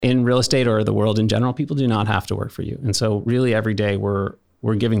In real estate or the world in general, people do not have to work for you. And so really every day we're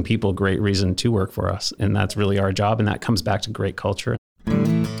giving people great reason to work for us. And that's really our job. And that comes back to great culture.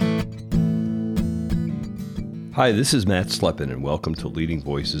 Hi, this is Matt Sleppen, and welcome to Leading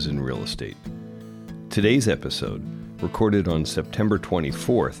Voices in Real Estate. Today's episode, recorded on September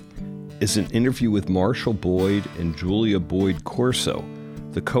 24th, is an interview with Marshall Boyd and Julia Boyd Corso,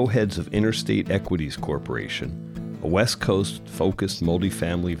 the co-heads of Interstate Equities Corporation, a West Coast-focused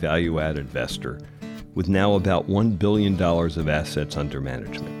multifamily value-add investor with now about $1 billion of assets under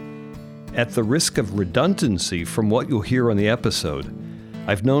management. At the risk of redundancy from what you'll hear on the episode,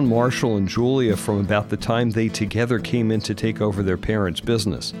 I've known Marshall and Julia from about the time they together came in to take over their parents'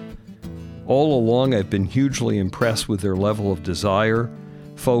 business. All along, I've been hugely impressed with their level of desire,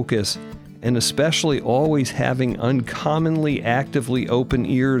 focus, and especially always having uncommonly actively open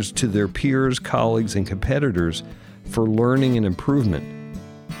ears to their peers, colleagues, and competitors for learning and improvement.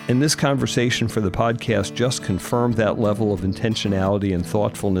 And this conversation for the podcast just confirmed that level of intentionality and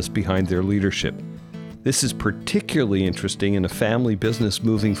thoughtfulness behind their leadership. This is particularly interesting in a family business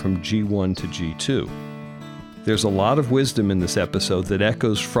moving from G1 to G2. There's a lot of wisdom in this episode that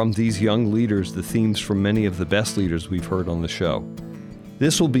echoes from these young leaders the themes from many of the best leaders we've heard on the show.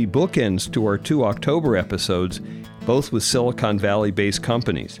 This will be bookends to our 2 October episodes, both with Silicon Valley-based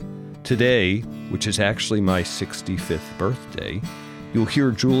companies. Today, which is actually my 65th birthday, you'll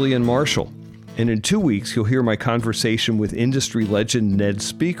hear Julia and Marshall. And in 2 weeks, you'll hear my conversation with industry legend Ned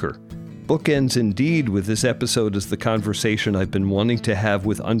Speaker. Bookends indeed with this episode is the conversation I've been wanting to have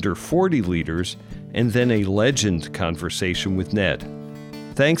with under 40 leaders, and then a legend conversation with Ned.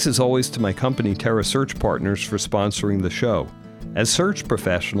 Thanks as always to my company, Terra Search Partners, for sponsoring the show. As search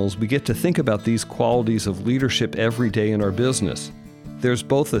professionals, we get to think about these qualities of leadership every day in our business. There's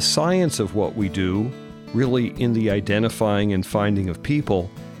both a science of what we do, really in the identifying and finding of people,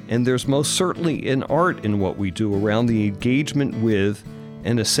 and there's most certainly an art in what we do around the engagement with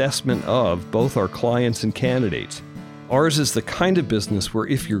and assessment of both our clients and candidates. Ours is the kind of business where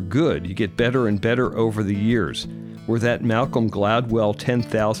if you're good, you get better and better over the years, where that Malcolm Gladwell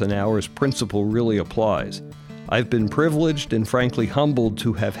 10,000 hours principle really applies. I've been privileged and frankly humbled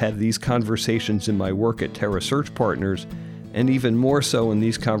to have had these conversations in my work at Terra Search Partners, and even more so in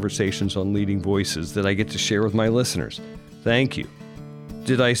these conversations on Leading Voices that I get to share with my listeners. Thank you.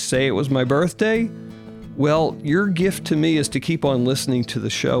 Did I say it was my birthday? Well, your gift to me is to keep on listening to the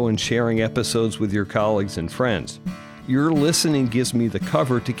show and sharing episodes with your colleagues and friends. Your listening gives me the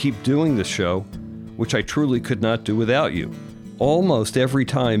cover to keep doing the show, which I truly could not do without you. Almost every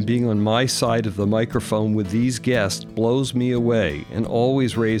time being on my side of the microphone with these guests blows me away and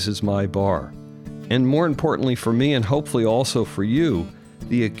always raises my bar. And more importantly for me, and hopefully also for you,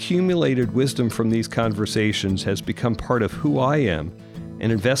 the accumulated wisdom from these conversations has become part of who I am and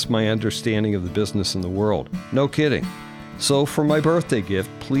invests my understanding of the business and the world. No kidding. So for my birthday gift,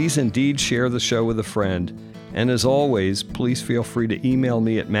 please indeed share the show with a friend. And as always, please feel free to email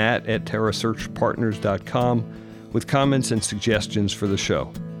me at matt@terrasearchpartners.com with comments and suggestions for the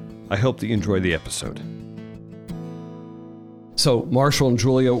show. I hope that you enjoy the episode. So Marshall and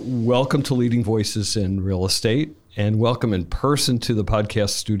Julia, welcome to Leading Voices in Real Estate, and welcome in person to the podcast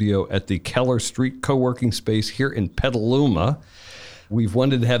studio at the Keller Street co-working space here in Petaluma. We've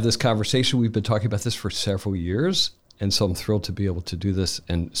wanted to have this conversation. We've been talking about this for several years, and so I'm thrilled to be able to do this,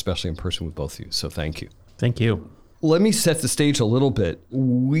 and especially in person with both of you. So thank you. Thank you. Let me set the stage a little bit.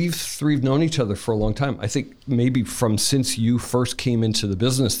 We've known each other for a long time. I think maybe from since you first came into the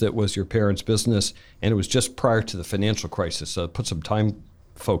business that was your parents' business, and it was just prior to the financial crisis. So put some time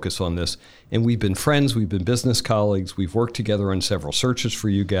focus on this. And we've been friends, we've been business colleagues, we've worked together on several searches for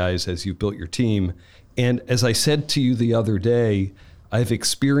you guys as you built your team. And as I said to you the other day, I've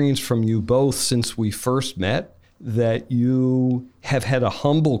experienced from you both since we first met that you have had a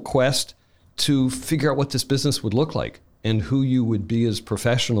humble quest to figure out what this business would look like and who you would be as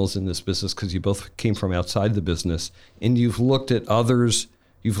professionals in this business, because you both came from outside the business, and you've looked at others,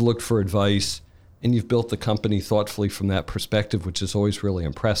 you've looked for advice, and you've built the company thoughtfully from that perspective, which has always really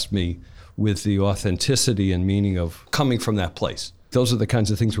impressed me with the authenticity and meaning of coming from that place. Those are the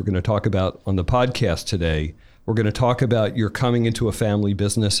kinds of things we're going to talk about on the podcast today. We're going to talk about your coming into a family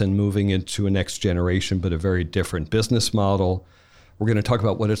business and moving into a next generation, but a very different business model. We're going to talk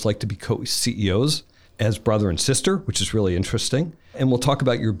about what it's like to be co-CEOs as brother and sister, which is really interesting. And we'll talk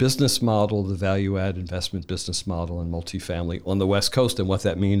about your business model, the value-add investment business model and multifamily on the West Coast and what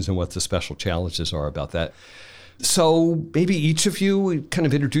that means and what the special challenges are about that. So maybe each of you kind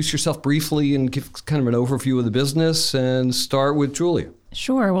of introduce yourself briefly and give kind of an overview of the business, and start with Julia.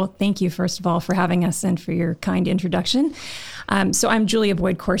 Sure. Well, thank you, first of all, for having us and for your kind introduction. So I'm Julia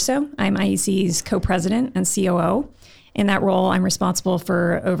Boyd Corso. I'm IEC's co-president and COO. In that role, I'm responsible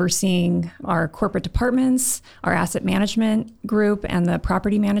for overseeing our corporate departments, our asset management group, and the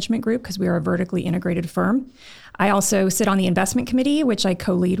property management group, because we are a vertically integrated firm. I also sit on the investment committee, which I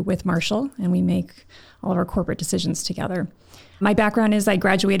co-lead with Marshall, and we make all of our corporate decisions together. My background is I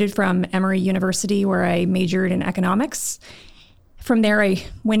graduated from Emory University, where I majored in economics. From there, I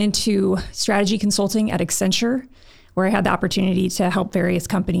went into strategy consulting at Accenture, where I had the opportunity to help various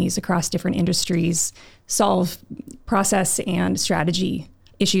companies across different industries solve process and strategy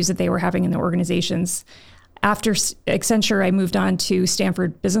issues that they were having in their organizations. After Accenture, I moved on to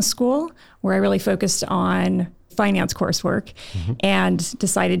Stanford Business School, where I really focused on finance coursework and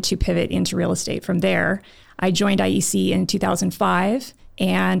decided to pivot into real estate from there. I joined IEC in 2005,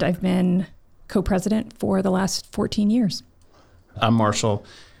 and I've been co-president for the last 14 years. I'm Marshall.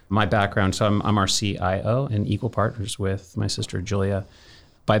 My background, so I'm our CIO and equal partners with my sister Julia.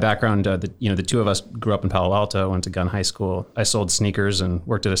 By background, the two of us grew up in Palo Alto, went to Gunn High School. I sold sneakers and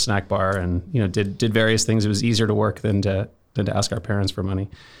worked at a snack bar, and did various things. It was easier to work than to ask our parents for money.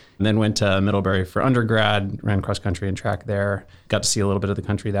 And then went to Middlebury for undergrad, ran cross country and track there. Got to see a little bit of the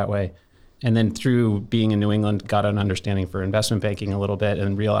country that way. And then through being in New England, got an understanding for investment banking a little bit,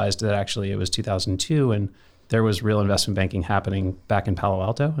 and realized that actually it was 2002 and there was real investment banking happening back in Palo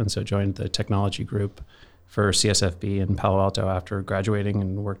Alto. And so joined the technology group for CSFB in Palo Alto after graduating,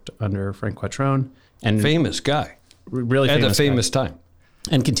 and worked under Frank Quattrone. And famous guy. Really at famous a famous guy. time.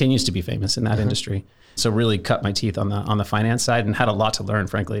 And continues to be famous in that industry. So really cut my teeth on the finance side, and had a lot to learn,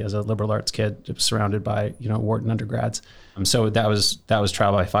 frankly, as a liberal arts kid, surrounded by, Wharton undergrads. So that was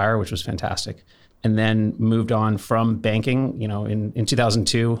trial by fire, which was fantastic. And then moved on from banking. In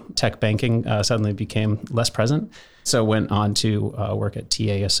 2002, tech banking suddenly became less present. So went on to work at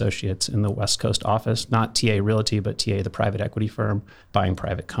TA Associates in the West Coast office, not TA Realty, but TA, the private equity firm, buying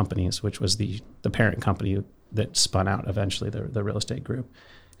private companies, which was the parent company that spun out eventually the real estate group.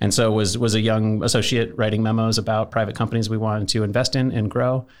 And so was a young associate writing memos about private companies we wanted to invest in and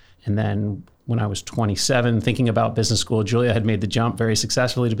grow. And then when I was 27, thinking about business school, Julia had made the jump very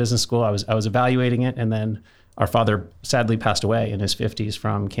successfully to business school. I was evaluating it, and then our father sadly passed away in his 50s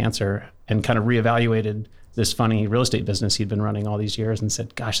from cancer, and kind of reevaluated this funny real estate business he'd been running all these years, and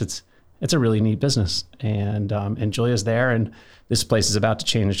said, "Gosh, it's a really neat business." And Julia's there, and this place is about to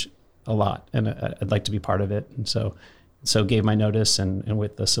change a lot, and I'd like to be part of it. And so gave my notice, and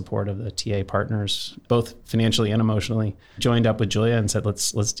with the support of the TA partners, both financially and emotionally, joined up with Julia and said,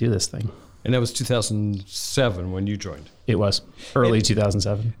 let's do this thing. And that was 2007 when you joined. It was early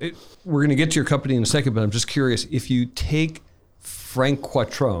 2007. We're going to get to your company in a second, but I'm just curious, if you take Frank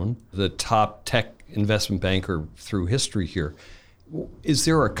Quattrone, the top tech investment banker through history here, is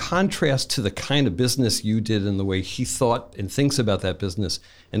there a contrast to the kind of business you did and the way he thought and thinks about that business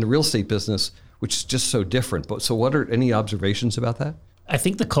and the real estate business, which is just so different? So what are any observations about that? I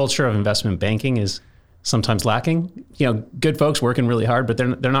think the culture of investment banking is sometimes lacking. Good folks working really hard, but they're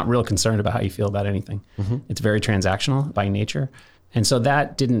not real concerned about how you feel about anything. It's very transactional by nature. And so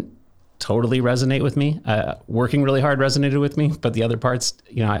that didn't totally resonate with me. Working really hard resonated with me, but the other parts,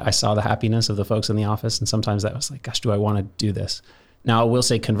 I saw the happiness of the folks in the office, and sometimes that was like, gosh, do I want to do this? Now, I will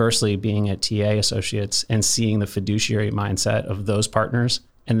say conversely, being at TA Associates and seeing the fiduciary mindset of those partners,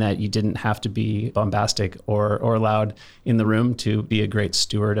 and that you didn't have to be bombastic or loud in the room to be a great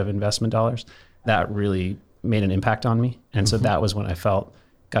steward of investment dollars, that really made an impact on me. And so that was when I felt,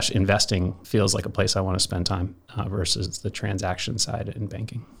 gosh, investing feels like a place I want to spend time versus the transaction side in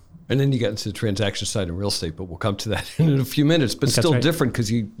banking. And then you got into the transaction side in real estate, but we'll come to that in a few minutes. But still different,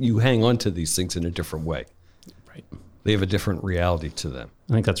 because you hang on to these things in a different way. Right. They have a different reality to them.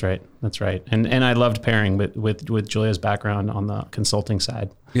 I think that's right. That's right. And I loved pairing with Julia's background on the consulting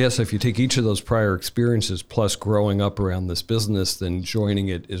side. Yeah, so if you take each of those prior experiences plus growing up around this business, then joining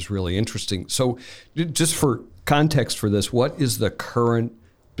it is really interesting. So just for context for this, what is the current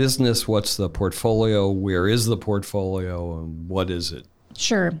business? What's the portfolio? Where is the portfolio? And what is it?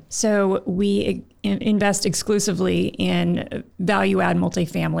 Sure. So we invest exclusively in value-add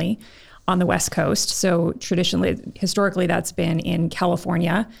multifamily on the West Coast. So historically, that's been in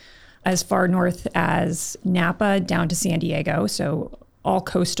California, as far north as Napa down to San Diego. So all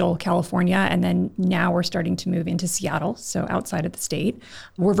coastal California. And then now we're starting to move into Seattle, so outside of the state.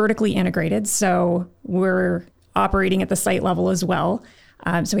 We're vertically integrated, so we're operating at the site level as well.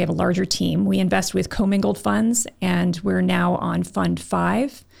 So we have a larger team. We invest with commingled funds, and we're now on Fund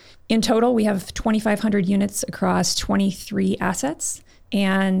 5. In total, we have 2,500 units across 23 assets,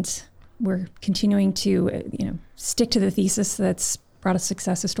 and we're continuing to stick to the thesis that's brought us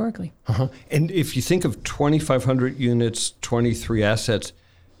success historically. And if you think of 2,500 units, 23 assets,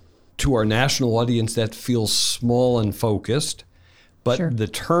 to our national audience, that feels small and focused. But Sure. the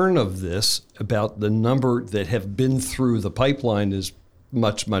turn of this, about the number that have been through the pipeline, is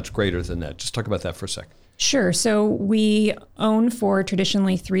much, much greater than that. Just talk about that for a second. Sure. So we own for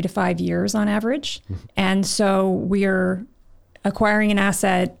traditionally 3 to 5 years on average. And so we're acquiring an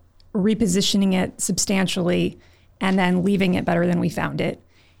asset, repositioning it substantially, and then leaving it better than we found it.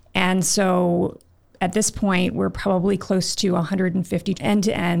 And so at this point, we're probably close to 150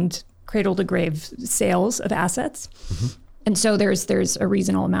 end-to-end, cradle-to-grave sales of assets. And so there's a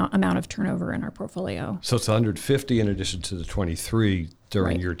reasonable amount of turnover in our portfolio. So it's 150 in addition to the 23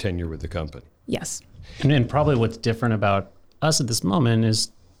 during Right. your tenure with the company. Yes. And probably what's different about us at this moment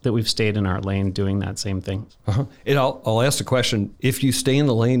is that we've stayed in our lane doing that same thing. And I'll ask the question, if you stay in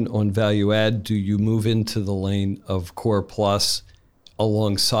the lane on value add, do you move into the lane of core plus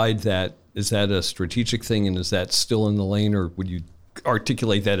alongside that? Is that a strategic thing, and is that still in the lane, or would you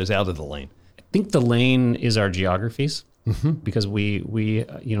articulate that as out of the lane? I think the lane is our geographies. Because we need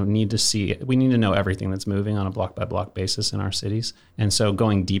to know everything that's moving on a block by block basis in our cities. And so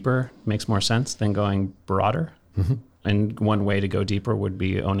going deeper makes more sense than going broader. And one way to go deeper would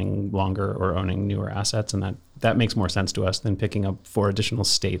be owning longer or owning newer assets. And that makes more sense to us than picking up 4 additional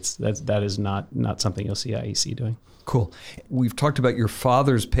states. That is not something you'll see IEC doing. Cool. We've talked about your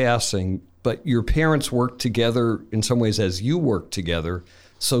father's passing, but your parents worked together in some ways as you worked together.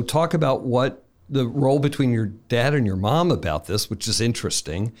 So talk about what the role between your dad and your mom about this, which is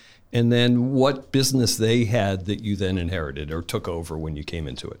interesting, and then what business they had that you then inherited or took over when you came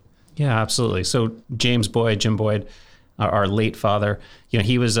into it. Yeah, absolutely. So Jim Boyd, our late father,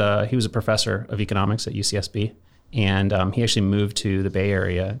 he was a professor of economics at UCSB, and he actually moved to the Bay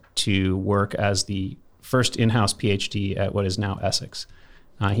Area to work as the first in-house PhD at what is now Essex.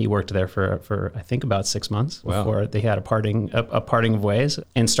 He worked there for I think about 6 months before they had a parting of ways,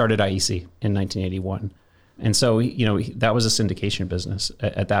 and started IEC in 1981. And so that was a syndication business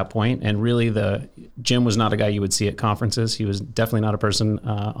at that point. And really, Jim was not a guy you would see at conferences. He was definitely not a person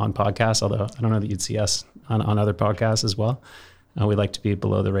on podcasts, although I don't know that you'd see us on other podcasts as well. We like to be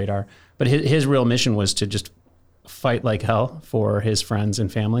below the radar. But his real mission was to just fight like hell for his friends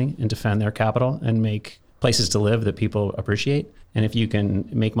and family and defend their capital and make places to live that people appreciate. And if you can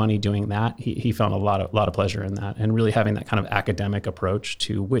make money doing that, he found a lot of pleasure in that, and really having that kind of academic approach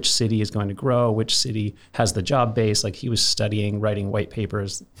to which city is going to grow, which city has the job base. Like, he was studying, writing white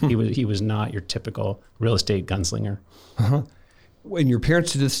papers. He was not your typical real estate gunslinger. When your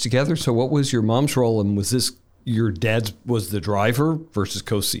parents did this together, so what was your mom's role, and was this your dad's was the driver versus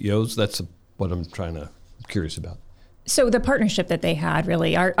co-CEOs? That's what I'm curious about. So the partnership that they had,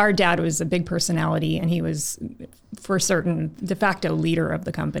 really, our dad was a big personality, and he was, for certain, de facto leader of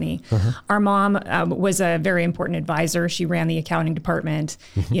the company. Our mom was a very important advisor. She ran the accounting department.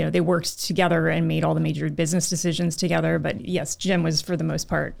 They worked together and made all the major business decisions together. But yes, Jim was, for the most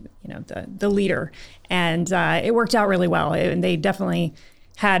part, the leader, and it worked out really well. And they definitely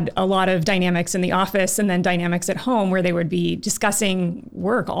had a lot of dynamics in the office and then dynamics at home where they would be discussing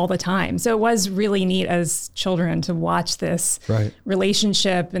work all the time. So it was really neat as children to watch this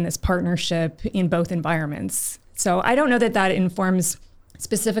relationship and this partnership in both environments. So I don't know that informs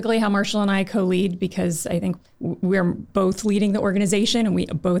specifically how Marshall and I co-lead, because I think we're both leading the organization and we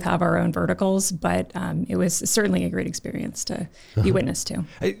both have our own verticals, but it was certainly a great experience to be witness to.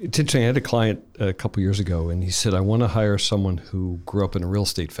 It's interesting. I had a client a couple years ago, and he said, I want to hire someone who grew up in a real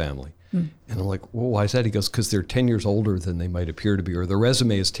estate family. And I'm like, well, why is that? He goes, because they're 10 years older than they might appear to be, or their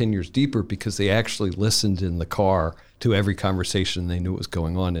resume is 10 years deeper because they actually listened in the car to every conversation. They knew what was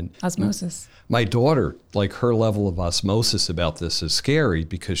going on. And Osmosis. My daughter, like, her level of osmosis about this is scary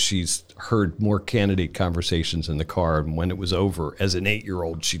because she's heard more candidate conversations in the car. And when it was over, as an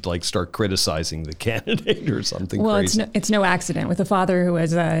 8-year-old, she'd start criticizing the candidate or something crazy. Well, it's no accident. With a father who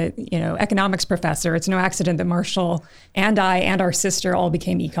was a economics professor, it's no accident that Marshall and I and our sister all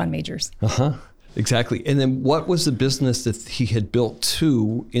became econ majors. Exactly. And then what was the business that he had built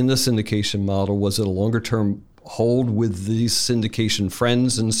to in the syndication model? Was it a longer term hold with these syndication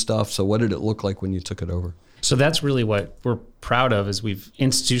friends and stuff? So what did it look like when you took it over? So that's really what we're proud of, is we've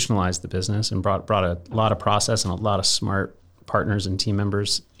institutionalized the business and brought a lot of process and a lot of smart partners and team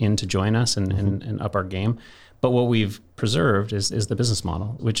members in to join us and up our game. But what we've preserved is the business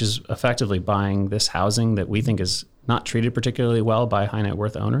model, which is effectively buying this housing that we think is not treated particularly well by high net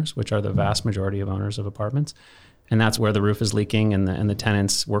worth owners, which are the vast majority of owners of apartments, And that's where the roof is leaking and the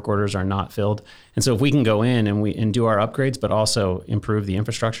tenants' work orders are not filled. And so if we can go in and do our upgrades, but also improve the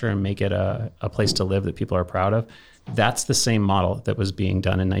infrastructure and make it a place to live that people are proud of, that's the same model that was being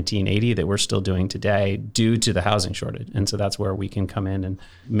done in 1980 that we're still doing today due to the housing shortage. And so that's where we can come in and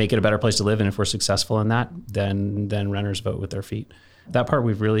make it a better place to live. And if we're successful in that, then renters vote with their feet. That part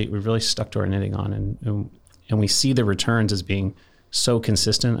we've really stuck to our knitting on, and we see the returns as being so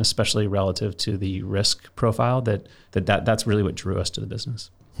consistent, especially relative to the risk profile, that's really what drew us to the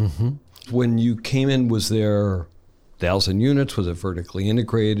business. Mm-hmm. When you came in, was there 1,000 units? Was it vertically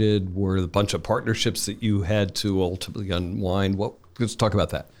integrated? Were there a bunch of partnerships that you had to ultimately unwind? Let's talk about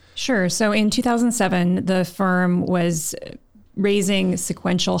that. Sure. So in 2007, the firm was raising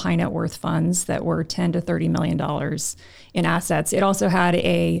sequential high net worth funds that were $10 to $30 million in assets. It also had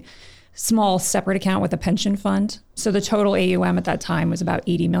a small separate account with a pension fund. So the total AUM at that time was about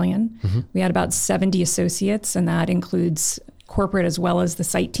 80 million. Mm-hmm. We had about 70 associates, and that includes corporate as well as the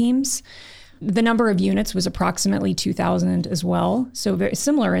site teams. The number of units was approximately 2,000 as well. So very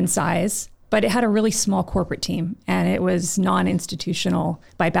similar in size, but it had a really small corporate team, and it was non-institutional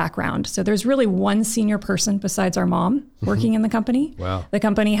by background. So there's really one senior person besides our mom working in the company. Wow. The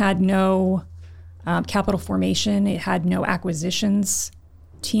company had no capital formation. It had no acquisitions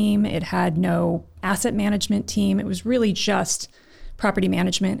team. It had no asset management team. It was really just property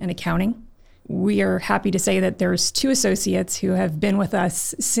management and accounting. We are happy to say that there's 2 associates who have been with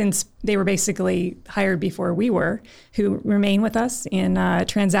us since they were basically hired before we were, who remain with us in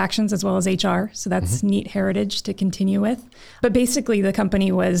transactions as well as HR. So that's neat heritage to continue with. But basically the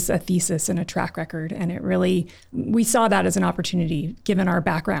company was a thesis and a track record. And we saw that as an opportunity given our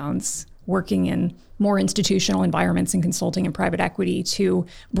backgrounds working in more institutional environments in consulting and private equity to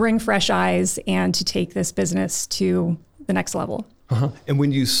bring fresh eyes and to take this business to the next level. Uh-huh. And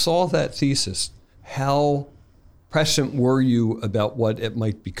when you saw that thesis, how prescient were you about what it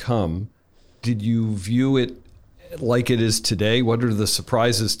might become? Did you view it like it is today? What are the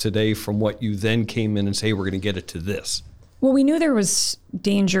surprises today from what you then came in and say, we're going to get it to this? Well, we knew there was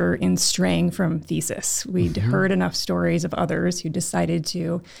danger in straying from thesis. We'd heard enough stories of others who decided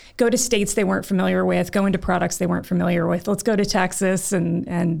to go to states they weren't familiar with, go into products they weren't familiar with. Let's go to Texas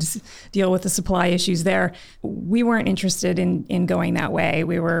and deal with the supply issues there. We weren't interested in going that way.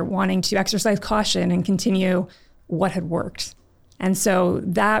 We were wanting to exercise caution and continue what had worked. And so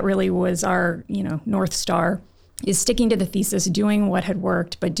that really was our, North Star, is sticking to the thesis, doing what had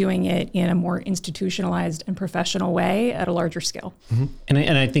worked, but doing it in a more institutionalized and professional way at a larger scale. Mm-hmm.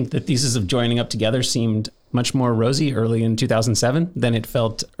 And I think the thesis of joining up together seemed much more rosy early in 2007 than it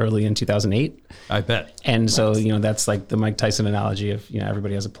felt early in 2008. I bet. And so, that's like the Mike Tyson analogy of,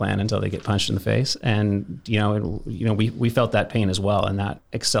 everybody has a plan until they get punched in the face. And, we felt that pain as well. And that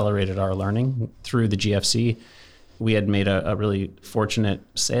accelerated our learning through the GFC. We had made a really fortunate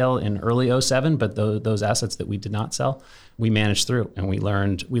sale in early 2007, but those assets that we did not sell, we managed through, and we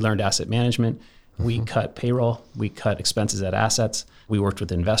learned asset management. We cut payroll, we cut expenses at assets. We worked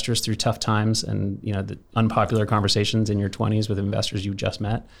with investors through tough times, and the unpopular conversations in your 20s with investors you just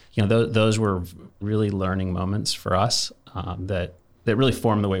met. Those were really learning moments for us that really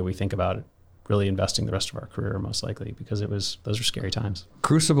formed the way we think about it. Really investing the rest of our career, most likely, because those were scary times.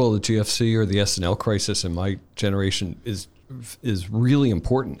 Crucible, the GFC or the S&L crisis in my generation is really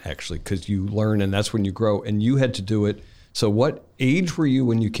important, actually, because you learn and that's when you grow, and you had to do it. So what age were you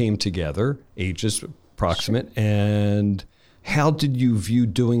when you came together? Age is approximate. Sure. And how did you view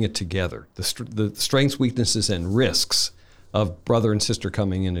doing it together? The strengths, weaknesses, and risks of brother and sister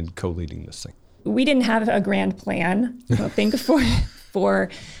coming in and co-leading this thing? We didn't have a grand plan, I don't think, for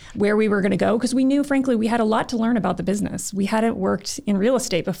where we were going to go, because we knew, frankly, we had a lot to learn about the business. We hadn't worked in real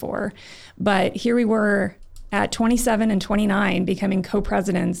estate before, but here we were at 27 and 29 becoming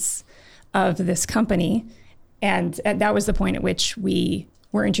co-presidents of this company. And that was the point at which we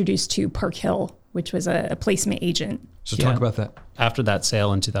were introduced to Park Hill, which was a placement agent. So talk about that. After that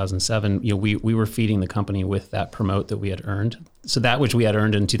sale in 2007, we were feeding the company with that promote that we had earned. So that which we had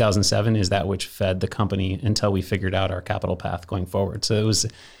earned in 2007 is that which fed the company until we figured out our capital path going forward. So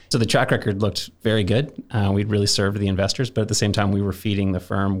the track record looked very good. We'd really served the investors, but at the same time, we were feeding the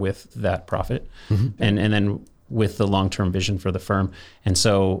firm with that profit, and then with the long-term vision for the firm. And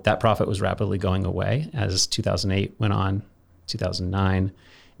so that profit was rapidly going away as 2008 went on, 2009.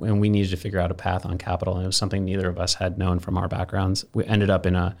 And we needed to figure out a path on capital. And it was something neither of us had known from our backgrounds. We ended up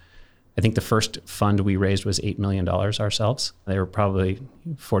in a I think the first fund we raised was $8 million ourselves. They were probably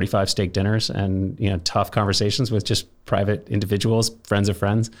 45 steak dinners and tough conversations with just private individuals, friends of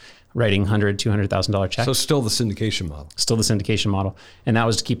friends, writing $100,000, $200,000 checks. So still the syndication model. Still the syndication model. And that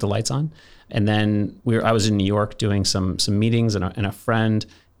was to keep the lights on. And then I was in New York doing some meetings, and a friend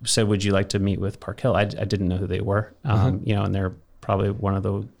said, would you like to meet with Park Hill? I didn't know who they were, and they're probably one of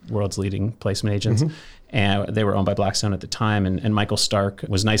the world's leading placement agents. And they were owned by Blackstone at the time. And Michael Stark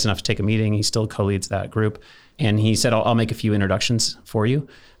was nice enough to take a meeting. He still co-leads that group. And he said, I'll make a few introductions for you.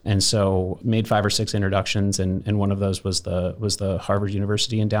 And so made 5 or 6 introductions. And one of those was the Harvard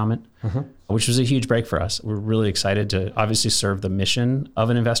University endowment, which was a huge break for us. We're really excited to obviously serve the mission of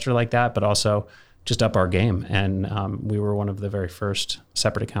an investor like that, but also just up our game. And we were one of the very first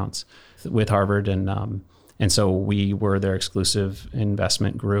separate accounts with Harvard. And so we were their exclusive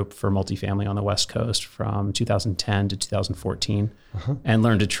investment group for multifamily on the West Coast from 2010 to 2014, and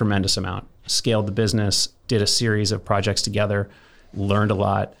learned a tremendous amount. Scaled the business, did a series of projects together, learned a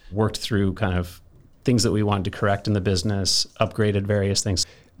lot, worked through kind of things that we wanted to correct in the business, upgraded various things.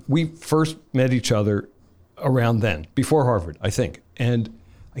 We first met each other around then, before Harvard, I think. And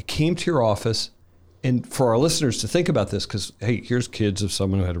I came to your office. And for our listeners to think about this, because, hey, here's kids of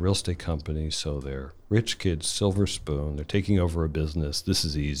someone who had a real estate company. So they're rich kids, silver spoon. They're taking over a business. This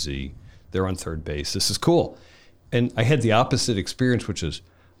is easy. They're on third base. This is cool. And I had the opposite experience, which is,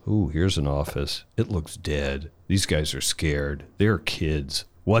 ooh, here's an office. It looks dead. These guys are scared. They're kids.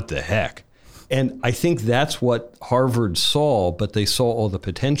 What the heck? And I think that's what Harvard saw, but they saw all the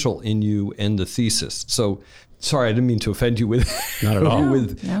potential in you and the thesis. So sorry, I didn't mean to offend you with not at all.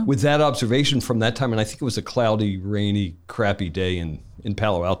 with that observation from that time. And I think it was a cloudy, rainy, crappy day in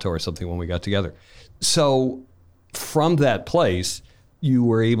Palo Alto or something when we got together. So from that place, you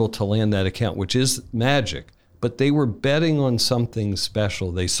were able to land that account, which is magic. But they were betting on something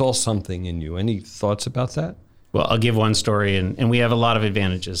special. They saw something in you. Any thoughts about that? Well, I'll give one story, and we have a lot of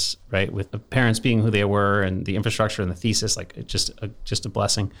advantages, right? With the parents being who they were and the infrastructure and the thesis, like it's just a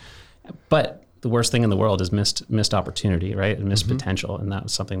blessing. But the worst thing in the world is missed opportunity, right? And missed potential. And that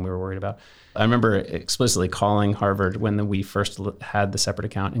was something we were worried about. I remember explicitly calling Harvard when we first had the separate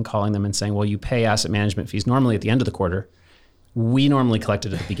account and calling them and saying, well, you pay asset management fees normally at the end of the quarter. We normally collect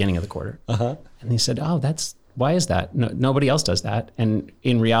it at the beginning of the quarter. And they said, oh, why is that? No, nobody else does that. And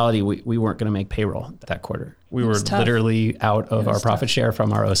in reality, we weren't going to make payroll that quarter. We were literally out of our profit share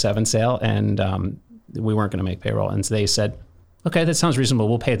from our 2007 sale, and we weren't going to make payroll. And so they said, okay, that sounds reasonable.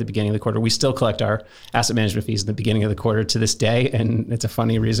 We'll pay at the beginning of the quarter. We still collect our asset management fees at the beginning of the quarter to this day, and it's a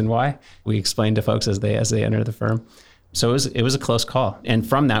funny reason why. We explained to folks as they enter the firm. So it was a close call. And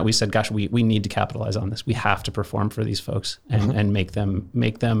from that, we said, gosh, we need to capitalize on this. We have to perform for these folks and make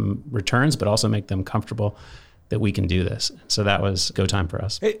them returns, but also make them comfortable that we can do this. So that was go time for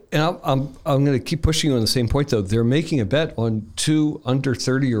us. Hey, and I'm going to keep pushing you on the same point, though. They're making a bet on 2 under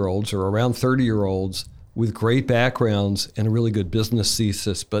 30-year-olds or around 30-year-olds with great backgrounds and a really good business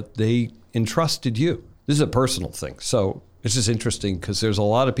thesis, but they entrusted you. This is a personal thing. So it's just interesting because there's a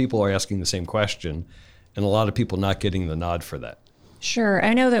lot of people are asking the same question and a lot of people not getting the nod for that. Sure.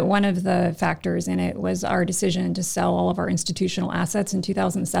 I know that one of the factors in it was our decision to sell all of our institutional assets in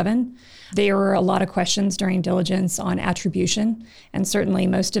 2007. There were a lot of questions during diligence on attribution, and certainly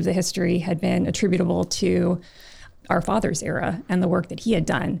most of the history had been attributable to our father's era and the work that he had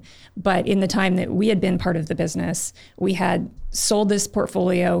done. But in the time that we had been part of the business, we had sold this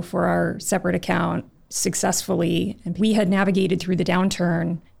portfolio for our separate account successfully, and we had navigated through the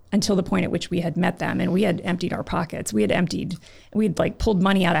downturn until the point at which we had met them, and we had emptied our pockets. We'd pulled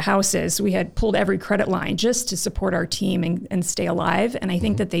money out of houses. We had pulled every credit line just to support our team and stay alive. And I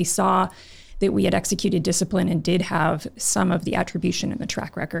think that they saw that we had executed discipline and did have some of the attribution in the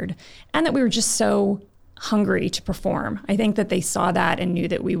track record, and that we were just so hungry to perform. I think that they saw that and knew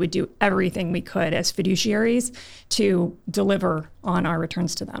that we would do everything we could as fiduciaries to deliver on our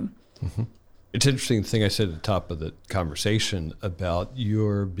returns to them. It's interesting the thing I said at the top of the conversation about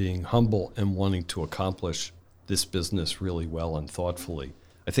your being humble and wanting to accomplish this business really well and thoughtfully.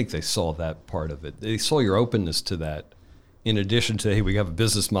 I think they saw that part of it. They saw your openness to that in addition to, hey, we have a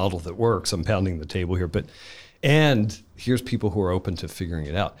business model that works. I'm pounding the table here, and here's people who are open to figuring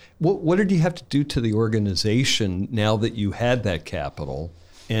it out. What did you have to do to the organization now that you had that capital?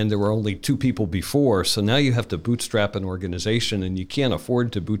 And there were only 2 people before, so now you have to bootstrap an organization, and you can't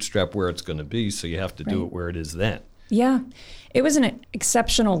afford to bootstrap where it's going to be, so you have to do it where it is then. Yeah, it was an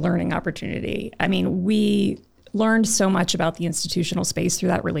exceptional learning opportunity. I mean, we learned so much about the institutional space through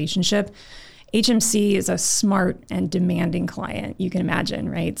that relationship. HMC is a smart and demanding client, you can imagine,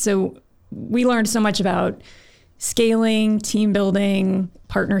 right? So we learned so much about scaling, team building,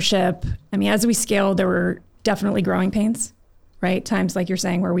 partnership. I mean, as we scaled, there were definitely growing pains, right? Times like you're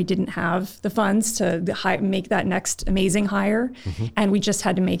saying where we didn't have the funds to make that next amazing hire, and we just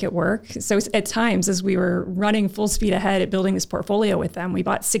had to make it work. So at times, as we were running full speed ahead at building this portfolio with them, we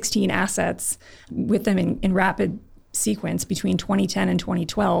bought 16 assets with them in rapid sequence between 2010 and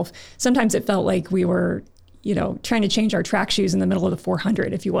 2012. Sometimes it felt like we were trying to change our track shoes in the middle of the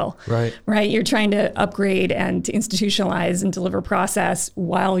 400, if you will. Right. You're trying to upgrade and to institutionalize and deliver process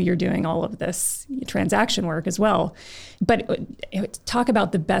while you're doing all of this transaction work as well. But talk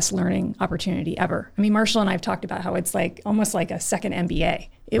about the best learning opportunity ever. I mean, Marshall and I have talked about how it's like almost like a second MBA.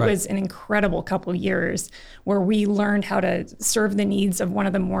 It was an incredible couple of years where we learned how to serve the needs of one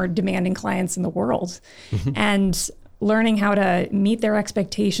of the more demanding clients in the world. And learning how to meet their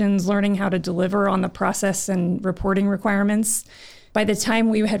expectations, learning how to deliver on the process and reporting requirements. By the time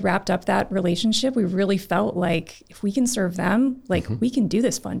we had wrapped up that relationship, we really felt like if we can serve them, like we can do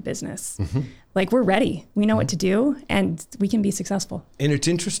this fun business. Like we're ready. We know what to do and we can be successful. And it's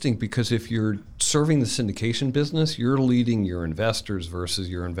interesting because if you're serving the syndication business, you're leading your investors versus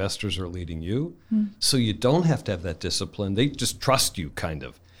your investors are leading you. So you don't have to have that discipline. They just trust you kind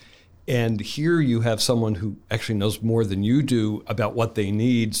of. And here you have someone who actually knows more than you do about what they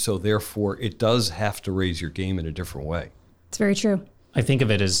need. So therefore, it does have to raise your game in a different way. It's very true. I think of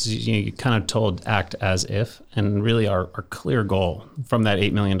it as you kind of told act as if. And really our clear goal from that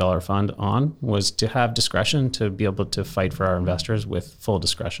 $8 million fund on was to have discretion to be able to fight for our investors with full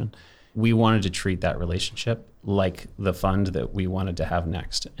discretion. We wanted to treat that relationship like the fund that we wanted to have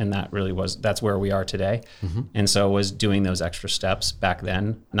next. And that's where we are today. And so was doing those extra steps back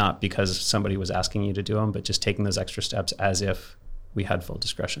then, not because somebody was asking you to do them, but just taking those extra steps as if we had full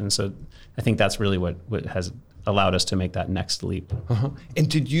discretion. So I think that's really what has allowed us to make that next leap. And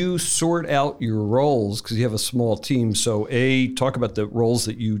did you sort out your roles? Because you have a small team. So talk about the roles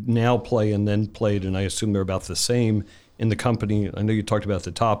that you now play and then played, and I assume they're about the same in the company. I know you talked about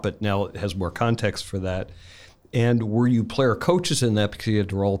the top, but now it has more context for that. And were you player coaches in that because you had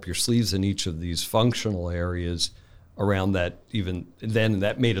to roll up your sleeves in each of these functional areas around that? Even then,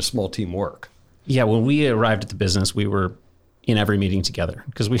 that made a small team work. Yeah, when we arrived at the business, we were in every meeting together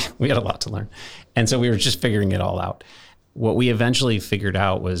because we had a lot to learn. And so we were just figuring it all out. What we eventually figured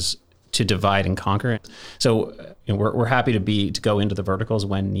out was to divide and conquer. So we're happy to go into the verticals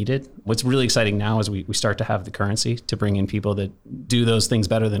when needed. What's really exciting now is we start to have the currency to bring in people that do those things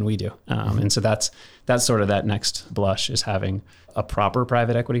better than we do. And so that's sort of that next blush is having a proper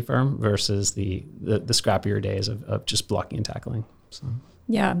private equity firm versus the scrappier days of just blocking and tackling. So.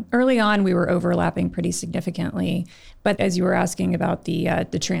 Yeah, early on we were overlapping pretty significantly, but as you were asking about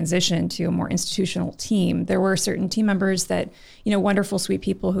the transition to a more institutional team, there were certain team members that, wonderful, sweet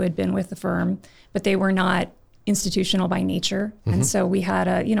people who had been with the firm, but they were not institutional by nature. And so we had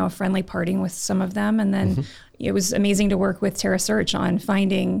a friendly parting with some of them. And then it was amazing to work with Terra Search on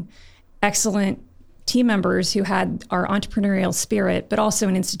finding excellent team members who had our entrepreneurial spirit, but also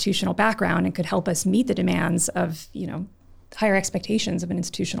an institutional background and could help us meet the demands of, higher expectations of an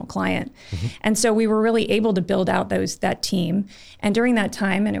institutional client. And so we were really able to build out that team. And during that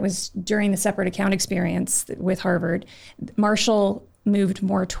time, and it was during the separate account experience with Harvard, Marshall moved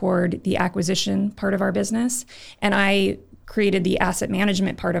more toward the acquisition part of our business. And I created the asset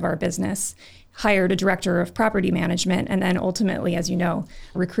management part of our business, hired a director of property management, and then ultimately, as you know,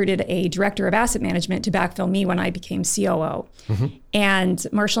 recruited a director of asset management to backfill me when I became COO. And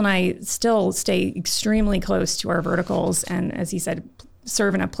Marshall and I still stay extremely close to our verticals and, as he said,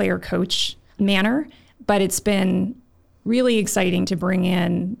 serve in a player coach manner. But it's been really exciting to bring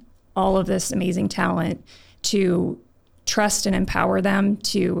in all of this amazing talent to trust and empower them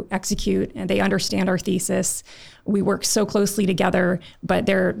to execute, and they understand our thesis. We work so closely together, but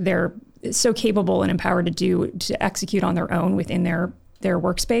they're so capable and empowered to execute on their own within their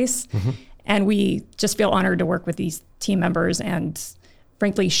workspace. And we just feel honored to work with these team members and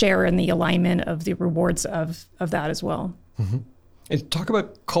frankly share in the alignment of the rewards of that as well. And talk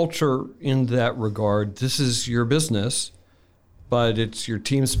about culture in that regard. This is your business, but it's your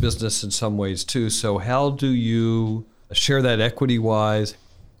team's business in some ways too. So how do you share that equity-wise?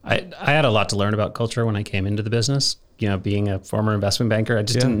 I had a lot to learn about culture when I came into the business. Being a former investment banker, I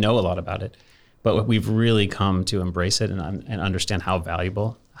just didn't know a lot about it. But we've really come to embrace it and understand how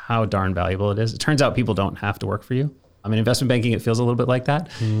darn valuable it is. It turns out people don't have to work for you. I mean, investment banking, it feels a little bit like that.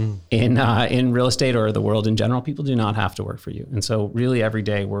 In real estate or the world in general, people do not have to work for you. And so really every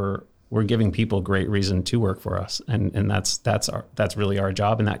day we're giving people great reason to work for us. And that's really our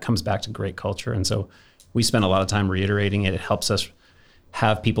job. And that comes back to great culture. And so we spend a lot of time reiterating it. It helps us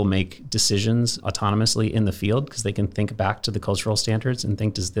have people make decisions autonomously in the field because they can think back to the cultural standards and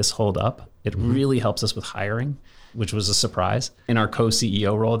think, does this hold up? It really helps us with hiring, which was a surprise. In our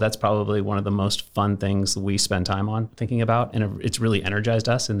co-CEO role, that's probably one of the most fun things we spend time on thinking about. And it's really energized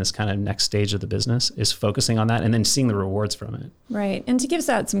us in this kind of next stage of the business, is focusing on that and then seeing the rewards from it. Right. And to give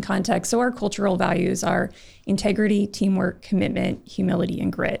that some context, so our cultural values are integrity, teamwork, commitment, humility,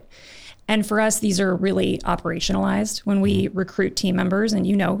 and grit. And for us, these are really operationalized. When we recruit team members,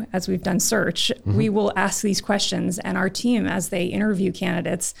 and as we've done search, we will ask these questions, and our team, as they interview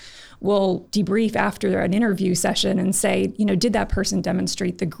candidates, will debrief after an interview session and say, did that person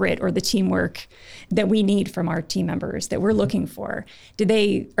demonstrate the grit or the teamwork that we need from our team members that we're looking for? Did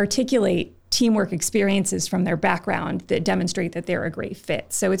they articulate teamwork experiences from their background that demonstrate that they're a great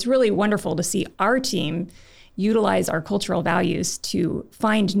fit? So it's really wonderful to see our team utilize our cultural values to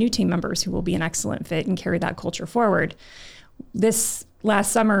find new team members who will be an excellent fit and carry that culture forward. This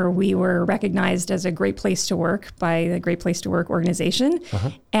last summer, we were recognized as a great place to work by the Great Place to Work organization.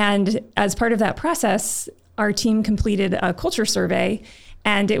 And as part of that process, our team completed a culture survey,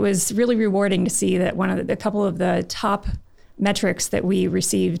 and it was really rewarding to see that a couple of the top metrics that we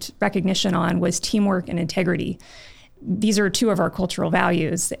received recognition on was teamwork and integrity. These are two of our cultural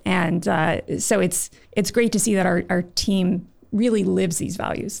values. And so it's great to see that our team really lives these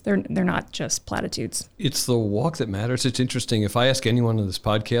values. They're not just platitudes. It's the walk that matters. It's interesting. If I ask anyone on this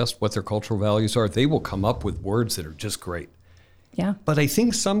podcast what their cultural values are, they will come up with words that are just great. Yeah. But I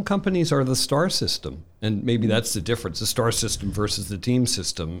think some companies are the star system. And maybe that's the difference, the star system versus the team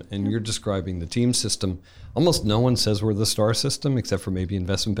system. And you're describing the team system. Almost no one says we're the star system except for maybe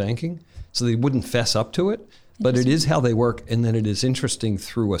investment banking. So they wouldn't fess up to it. But it is how they work, and then it is interesting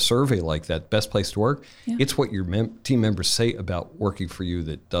through a survey like that, Best Place to Work, it's what your team members say about working for you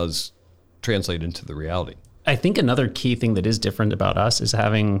that does translate into the reality. I think another key thing that is different about us is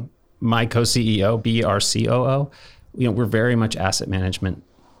having my co-CEO be our COO. We're very much asset management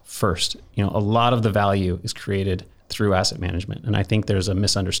first. A lot of the value is created through asset management. And I think there's a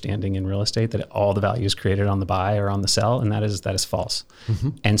misunderstanding in real estate that all the value is created on the buy or on the sell, and that is false.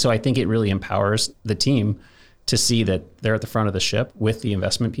 And so I think it really empowers the team to see that they're at the front of the ship with the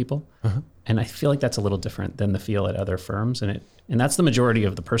investment people. And I feel like that's a little different than the feel at other firms. And that's the majority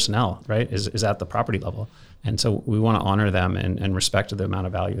of the personnel, right, is at the property level. And so we want to honor them and respect the amount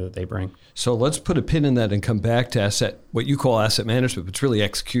of value that they bring. So let's put a pin in that and come back to what you call asset management, but it's really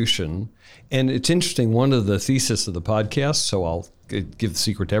execution. And it's interesting, one of the thesis of the podcast, so I'll give the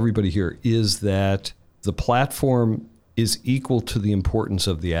secret to everybody here, is that the platform is equal to the importance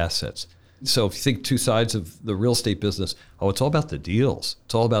of the assets. So if you think two sides of the real estate business, it's all about the deals.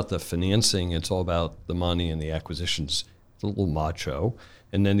 It's all about the financing. It's all about the money and the acquisitions. It's a little macho.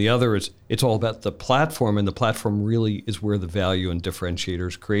 And then the other is it's all about the platform, and the platform really is where the value and differentiator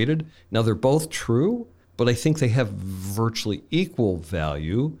is created. Now, they're both true, but I think they have virtually equal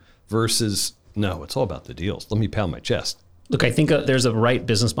value versus, no, it's all about the deals. Let me pound my chest. Look, I think there's a right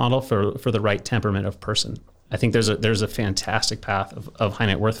business model for the right temperament of person. I think there's a fantastic path of high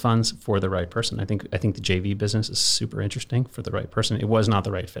net worth funds for the right person. I think the JV business is super interesting for the right person. It was not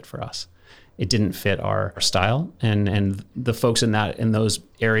the right fit for us. It didn't fit our style, and the folks in those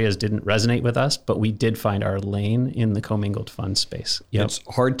areas didn't resonate with us. But we did find our lane in the commingled fund space. It's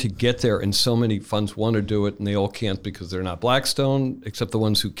hard to get there, and so many funds want to do it, and they all can't because they're not Blackstone. Except the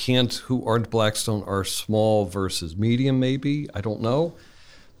ones who can't, who aren't Blackstone, are small versus medium. Maybe, I don't know.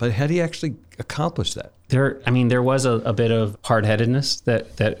 But how do you actually accomplish that? There was a bit of hard-headedness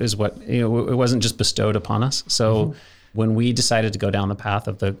that is what, it wasn't just bestowed upon us. So when we decided to go down the path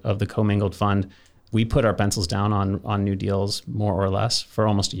of the commingled fund, we put our pencils down on new deals more or less for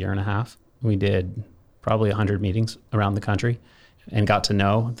almost a year and a half. We did probably 100 meetings around the country and got to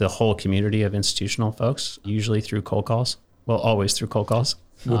know the whole community of institutional folks, usually through cold calls. Well, always through cold calls.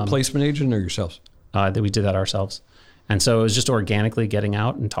 With placement agent or yourselves? We did that ourselves. And so it was just organically getting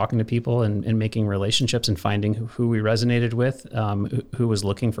out and talking to people and making relationships and finding who we resonated with, who was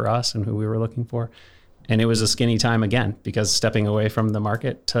looking for us and who we were looking for. And it was a skinny time again, because stepping away from the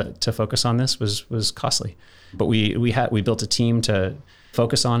market to focus on this was costly. But we built a team to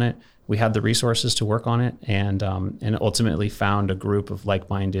focus on it. We had the resources to work on it, and ultimately found a group of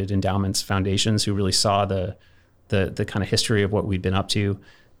like-minded endowments, foundations who really saw the kind of history of what we'd been up to.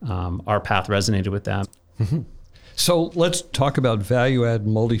 Our path resonated with them. So let's talk about value-add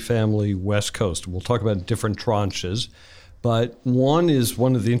multifamily West Coast. We'll talk about different tranches, but one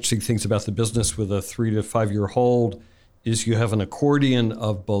of the interesting things about the business with a 3 to 5 year hold is you have an accordion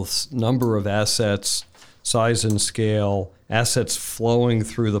of both number of assets, size and scale, assets flowing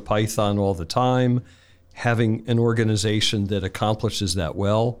through the Python all the time, having an organization that accomplishes that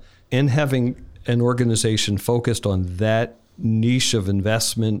well and having an organization focused on that niche of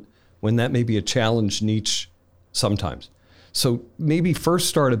investment when that may be a challenge niche sometimes. So maybe first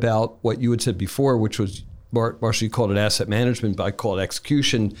start about what you had said before, which was, Marshall, you called it asset management, but I call it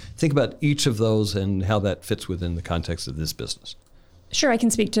execution. Think about each of those and how that fits within the context of this business. Sure, I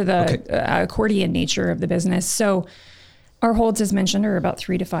can speak to the accordion nature of the business. So our holds, as mentioned, are about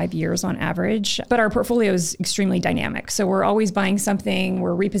 3 to 5 years on average, but our portfolio is extremely dynamic. So we're always buying something,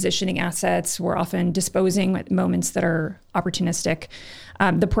 we're repositioning assets, we're often disposing at moments that are opportunistic.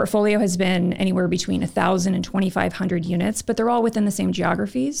 The portfolio has been anywhere between 1,000 and 2,500 units, but they're all within the same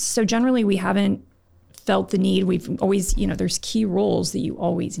geographies. So generally, we haven't felt the need. We've always, there's key roles that you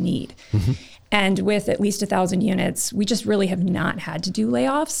always need. Mm-hmm. And with at least 1,000 units, we just really have not had to do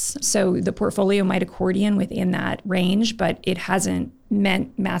layoffs. So the portfolio might accordion within that range, but it hasn't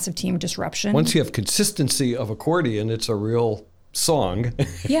meant massive team disruption. Once you have consistency of accordion, it's a real song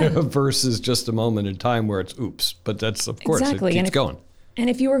versus just a moment in time where it's oops. But that's, of course, exactly. It keeps going. And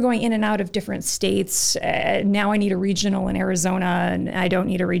if you were going in and out of different states, now I need a regional in Arizona and I don't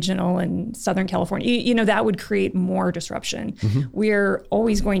need a regional in Southern California, that would create more disruption. Mm-hmm. We're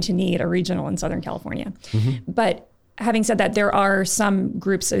always going to need a regional in Southern California. Mm-hmm. But having said that, there are some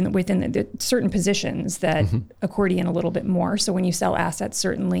groups within the certain positions that mm-hmm. accordion a little bit more. So when you sell assets,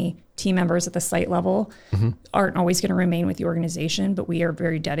 certainly team members at the site level mm-hmm. aren't always going to remain with the organization, but we are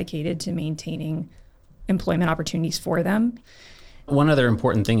very dedicated to maintaining employment opportunities for them. One other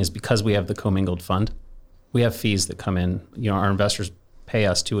important thing is because we have the commingled fund, we have fees that come in. Our investors pay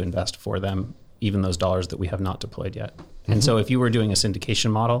us to invest for them, even those dollars that we have not deployed yet. Mm-hmm. And so if you were doing a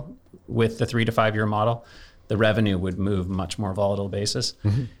syndication model with the 3 to 5 year model, the revenue would move much more volatile basis.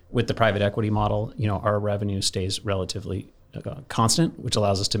 Mm-hmm. With the private equity model, our revenue stays relatively constant, which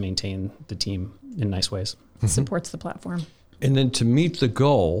allows us to maintain the team in nice ways. Mm-hmm. Supports the platform. And then to meet the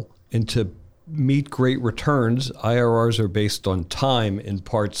goal and to meet great returns, IRRs are based on time in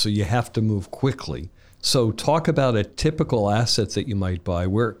part, so you have to move quickly. So talk about a typical asset that you might buy,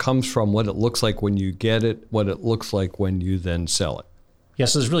 where it comes from, what it looks like when you get it, what it looks like when you then sell it. Yeah,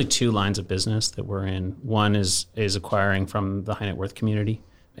 so there's really 2 lines of business that we're in. One is acquiring from the high net worth community.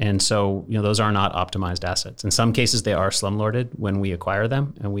 And so, those are not optimized assets. In some cases, they are slumlorded when we acquire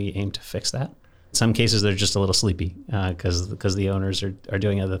them, and we aim to fix that. In some cases, they're just a little sleepy because the owners are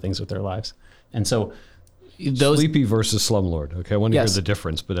doing other things with their lives. And so those sleepy versus slumlord. Okay, I want to hear the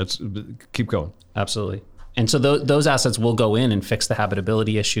difference, but keep going. Absolutely. And so those assets will go in and fix the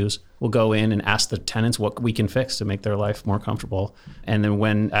habitability issues. We'll go in and ask the tenants what we can fix to make their life more comfortable. And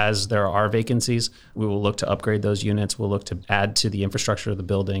then as there are vacancies, we will look to upgrade those units. We'll look to add to the infrastructure of the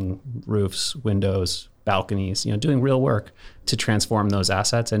building, roofs, windows, balconies, doing real work to transform those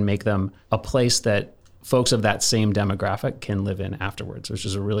assets and make them a place that folks of that same demographic can live in afterwards, which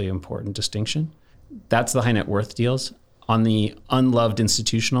is a really important distinction. That's the high net worth deals. On the unloved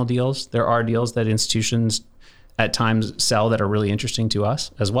institutional deals, there are deals that institutions at times sell that are really interesting to us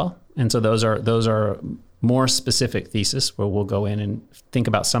as well. And so those are more specific thesis where we'll go in and think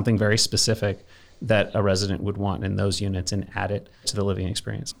about something very specific that a resident would want in those units and add it to the living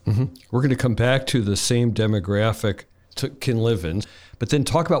experience. Mm-hmm. We're going to come back to the same demographic can live in, but then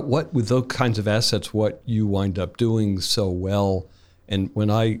talk about what, with those kinds of assets, what you wind up doing so well. And when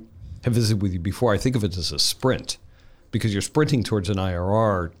I have visited with you before, I think of it as a sprint because you're sprinting towards an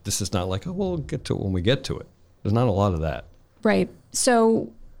IRR. This is not like, we'll get to it when we get to it. There's not a lot of that. Right.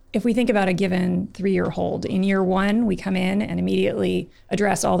 So if we think about a given 3-year hold, in year 1, we come in and immediately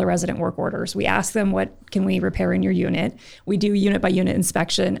address all the resident work orders. We ask them, what can we repair in your unit? We do unit by unit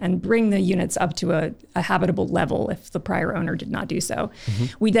inspection and bring the units up to a habitable level if the prior owner did not do so. Mm-hmm.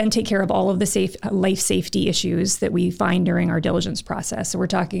 We then take care of all of the life safety issues that we find during our diligence process. So we're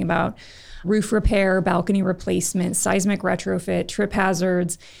talking about roof repair, balcony replacement, seismic retrofit, trip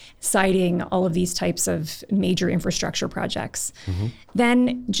hazards, siding, all of these types of major infrastructure projects. Mm-hmm.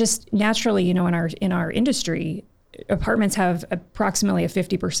 Then just naturally, in our industry, apartments have approximately a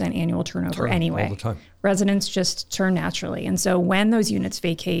 50% annual turnover anyway. All the time. Residents just turn naturally. And so when those units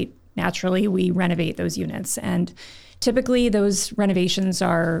vacate, naturally, we renovate those units. And typically those renovations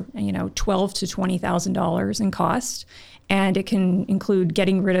are, $12,000 to $20,000 in cost. And it can include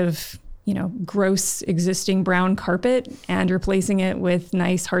getting rid of gross existing brown carpet and replacing it with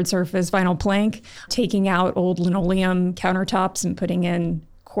nice hard surface vinyl plank, taking out old linoleum countertops and putting in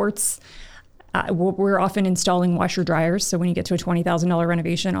quartz. We're often installing washer dryers. So when you get to a $20,000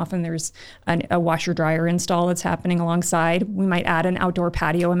 renovation, often there's a washer dryer install that's happening alongside. We might add an outdoor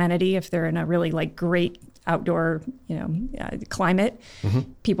patio amenity if they're in a really great outdoor, climate.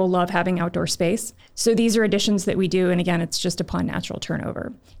 People love having outdoor space. So these are additions that we do. And again, it's just upon natural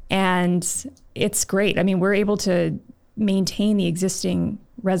turnover. And it's great. I mean, we're able to maintain the existing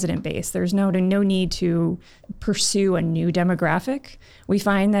resident base. There's no need to pursue a new demographic. We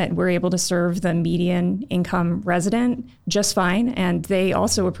find that we're able to serve the median income resident just fine. And they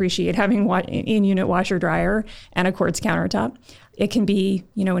also appreciate having in-unit washer dryer and a quartz countertop. It can be,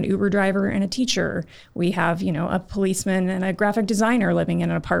 an Uber driver and a teacher. We have, a policeman and a graphic designer living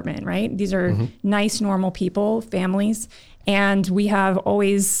in an apartment, right? These are nice, normal people, families. And we have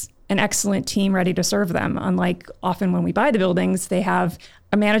always an excellent team ready to serve them. Unlike often when we buy the buildings, they have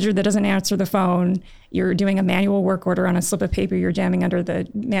a manager that doesn't answer the phone. You're doing a manual work order on a slip of paper you're jamming under the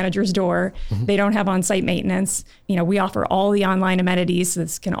manager's door. They don't have on-site maintenance. We offer all the online amenities.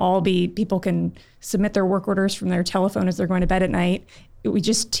 This can all be, people can submit their work orders from their telephone as they're going to bed at night. We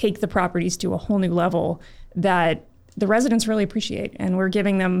just take the properties to a whole new level that the residents really appreciate. And we're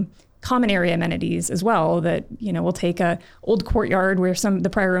giving them common area amenities as well that, we'll take a old courtyard where the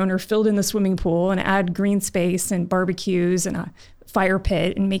prior owner filled in the swimming pool and add green space and barbecues and a fire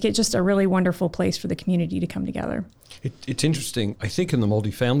pit and make it just a really wonderful place for the community to come together. It's interesting. I think in the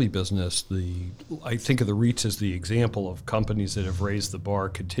multifamily business, I think of the REITs as the example of companies that have raised the bar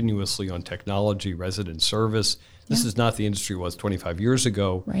continuously on technology, resident service. This is not the industry it was 25 years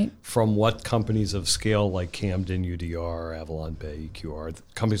ago. Right. From what companies of scale like Camden, UDR, Avalon Bay, EQR,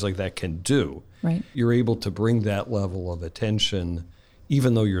 companies like that can do. Right. You're able to bring that level of attention,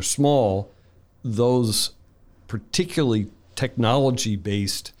 even though you're small, those particularly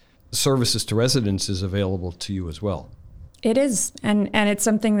technology-based services to residents is available to you as well. It is. And it's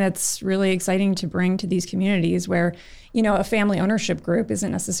something that's really exciting to bring to these communities where, a family ownership group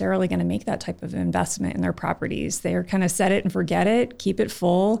isn't necessarily going to make that type of investment in their properties. They're kind of set it and forget it, keep it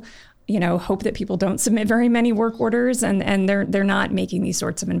full, hope that people don't submit very many work orders, and they're not making these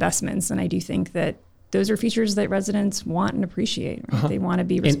sorts of investments. And I do think that those are features that residents want and appreciate. Right? They want to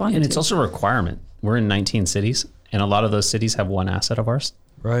be responded to. And it's also a requirement. We're in 19 cities, and a lot of those cities have one asset of ours.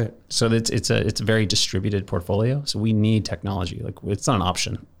 Right. So it's a very distributed portfolio. So we need technology. Like, it's not an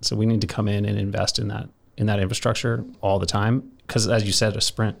option. So we need to come in and invest in that infrastructure all the time. Because as you said, a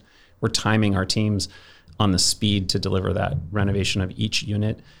sprint, we're timing our teams on the speed to deliver that renovation of each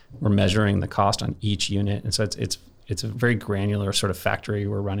unit. We're measuring the cost on each unit. And so it's a very granular sort of factory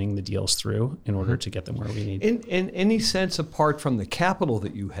we're running the deals through in order to get them where we need. In any sense, apart from the capital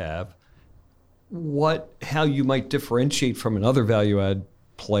that you have, how you might differentiate from another value add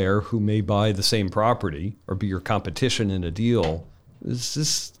player who may buy the same property or be your competition in a deal, is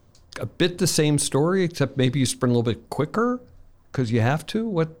this a bit the same story, except maybe you sprint a little bit quicker because you have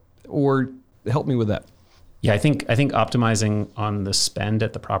to? Or help me with that. Yeah, I think optimizing on the spend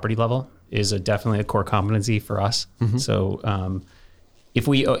at the property level is definitely a core competency for us. So if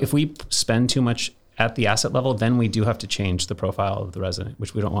we spend too much at the asset level, then we do have to change the profile of the resident,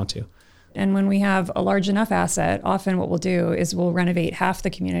 which we don't want to. And when we have a large enough asset, often what we'll do is we'll renovate half the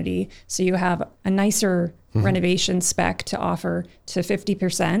community. So you have a nicer renovation spec to offer to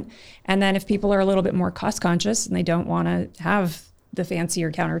 50%. And then if people are a little bit more cost conscious and they don't want to have the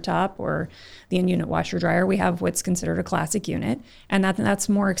fancier countertop or the in-unit washer dryer, we have what's considered a classic unit. And that's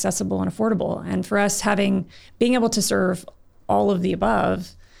more accessible and affordable. And for us, being able to serve all of the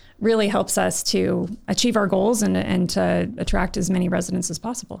above really helps us to achieve our goals and to attract as many residents as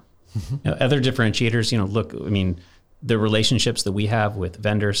possible. Other differentiators, look, I mean, the relationships that we have with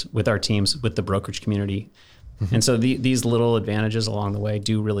vendors, with our teams, with the brokerage community. And so these little advantages along the way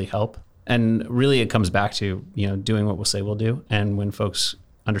do really help. And really it comes back to, doing what we'll say we'll do. And when folks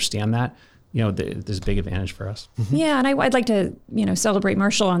understand that, there's a big advantage for us. Yeah. And I'd like to, celebrate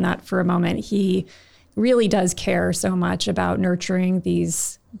Marshall on that for a moment. He really does care so much about nurturing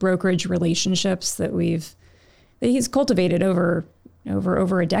these brokerage relationships that he's cultivated over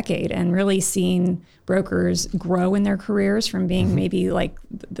a decade, and really seen brokers grow in their careers from being maybe like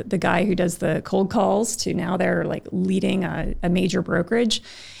the guy who does the cold calls to now they're like leading a major brokerage.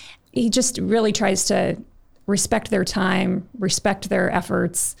 He just really tries to respect their time, respect their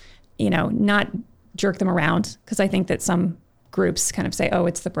efforts, not jerk them around. Because I think that some groups kind of say, oh,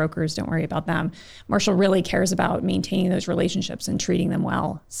 it's the brokers, don't worry about them. Marshall really cares about maintaining those relationships and treating them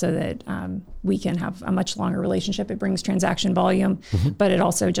well so that we can have a much longer relationship. It brings transaction volume, but it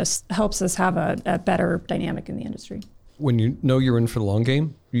also just helps us have a better dynamic in the industry. When you know you're in for the long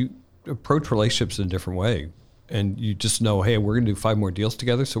game, you approach relationships in a different way. And you just know, hey, we're going to do 5 more deals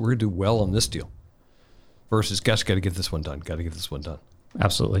together, so we're going to do well on this deal. Versus, gosh, got to get this one done,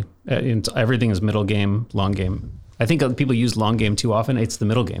 Absolutely. Everything is middle game, long game. I think people use long game too often. It's the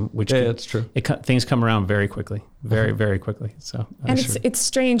middle game, which that's true. Things come around very quickly, very quickly. So, and it's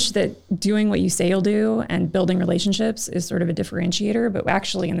strange that doing what you say you'll do and building relationships is sort of a differentiator. But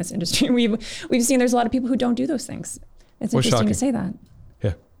actually, in this industry, we've seen there's a lot of people who don't do those things. It's interesting to say that.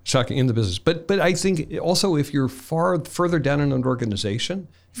 Yeah, shocking in the business. But I think also if you're further down in an organization,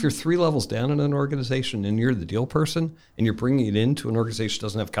 if you're 3 levels down in an organization and you're the deal person and you're bringing it into an organization that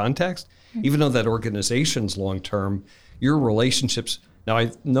doesn't have context, even though that organization's long-term, your relationships, now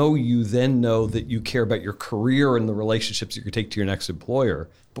I know you then know that you care about your career and the relationships that you take to your next employer,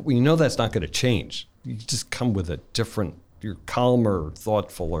 but we know that's not going to change. You just come with a different, you're calmer,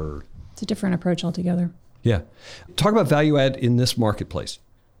 thoughtfuler. It's a different approach altogether. Yeah. Talk about value add in this marketplace.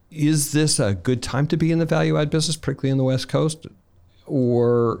 Is this a good time to be in the value add business, particularly in the West Coast?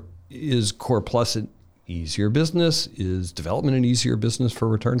 Or is Core Plus an easier business? Is development an easier business for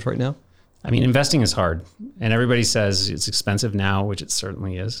returns right now? I mean, investing is hard, and everybody says it's expensive now, which it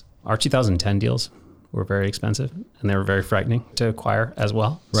certainly is. Our 2010 deals were very expensive, and they were very frightening to acquire as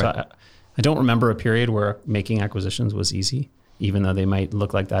well. Right. So I don't remember a period where making acquisitions was easy, even though they might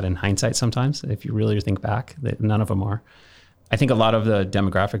look like that in hindsight sometimes. If you really think back, none of them are. I think a lot of the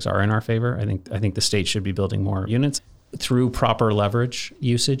demographics are in our favor. I think the state should be building more units through proper leverage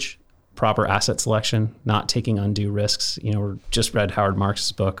usage, proper asset selection, not taking undue risks. You know, we just read Howard Marks'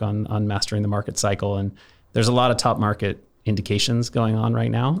 book on mastering the market cycle, and there's a lot of top market indications going on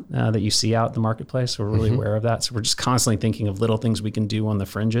right now that you see out in the marketplace. So we're really aware of that. So we're just constantly thinking of little things we can do on the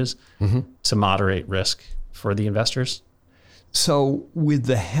fringes to moderate risk for the investors. So with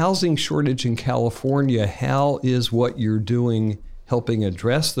the housing shortage in California, how is what you're doing helping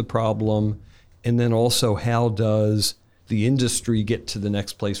address the problem? And then also, how does the industry get to the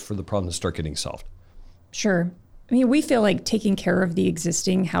next place for the problem to start getting solved? Sure. I mean, we feel like taking care of the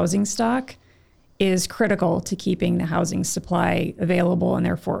existing housing stock is critical to keeping the housing supply available and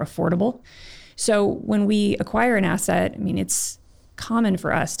therefore affordable. So when we acquire an asset, I mean, it's common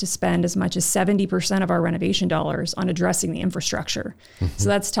for us to spend as much as 70% of our renovation dollars on addressing the infrastructure. So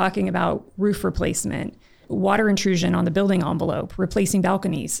that's talking about roof replacement, water intrusion on the building envelope, replacing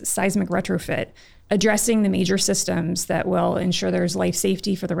balconies, seismic retrofit, addressing the major systems that will ensure there's life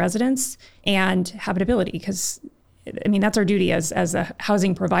safety for the residents and habitability. Because, I mean, that's our duty as a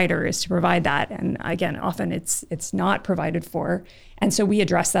housing provider, is to provide that. And again, often it's not provided for. And so we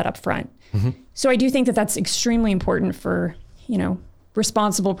address that up front. So I do think that that's extremely important for,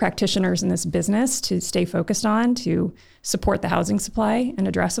 responsible practitioners in this business to stay focused on, to support the housing supply and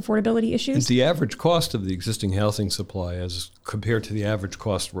address affordability issues. Is the average cost of the existing housing supply as compared to the average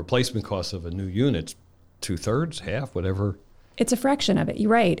replacement cost of a new unit, 2/3, half, whatever? It's a fraction of it. You're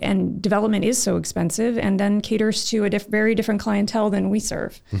right. And development is so expensive and then caters to a very different clientele than we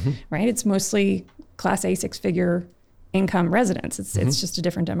serve, right? It's mostly Class A 6-figure income residents. It's just a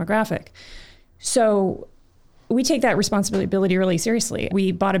different demographic. So we take that responsibility really seriously.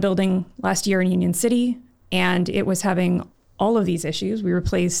 We bought a building last year in Union City, and it was having all of these issues. We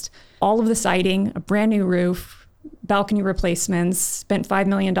replaced all of the siding, a brand new roof, balcony replacements, spent $5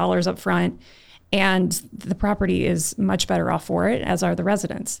 million up front, and the property is much better off for it, as are the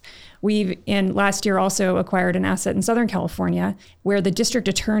residents. We've, in last year, also acquired an asset in Southern California where the district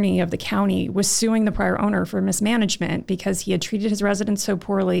attorney of the county was suing the prior owner for mismanagement because he had treated his residents so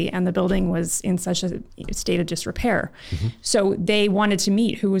poorly and the building was in such a state of disrepair. So they wanted to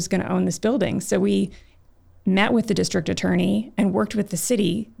meet who was going to own this building. So we met with the district attorney and worked with the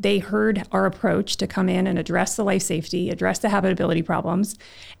city. They heard our approach to come in and address the life safety, address the habitability problems,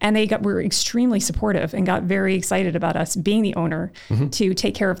 and were extremely supportive and got very excited about us being the owner to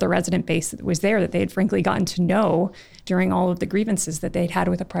take care of the resident base that was there, that they had frankly gotten to know during all of the grievances that they'd had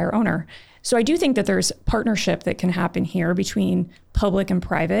with the prior owner. So I do think that there's partnership that can happen here between public and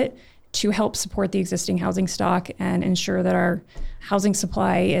private to help support the existing housing stock and ensure that our housing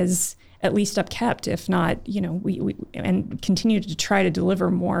supply is at least upkept, if not, we and continue to try to deliver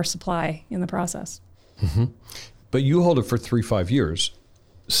more supply in the process. But you hold it for 3-5 years,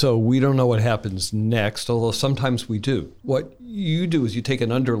 so we don't know what happens next, although sometimes we do. What you do is you take an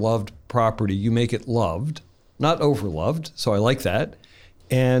underloved property, you make it loved, not overloved, so I like that,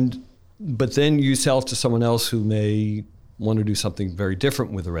 but then you sell it to someone else who may want to do something very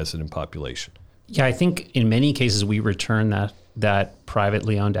different with the resident population. Yeah, I think in many cases we return that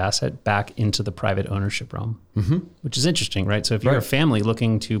privately owned asset back into the private ownership realm, which is interesting, right? So if you're a family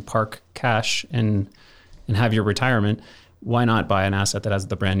looking to park cash and have your retirement, why not buy an asset that has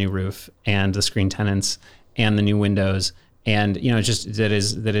the brand new roof and the screen tenants and the new windows And, just that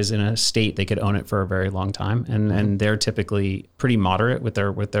is in a state they could own it for a very long time. And they're typically pretty moderate with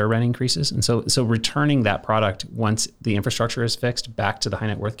their rent increases. And so returning that product once the infrastructure is fixed back to the high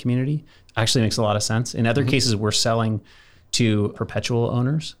net worth community actually makes a lot of sense. In other cases, we're selling to perpetual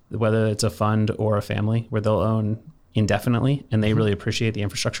owners, whether it's a fund or a family, where they'll own indefinitely, and they really appreciate the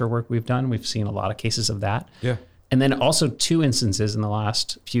infrastructure work we've done. We've seen a lot of cases of that. Yeah. And then also 2 instances in the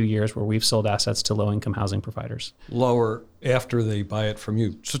last few years where we've sold assets to low-income housing providers. Lower after they buy it from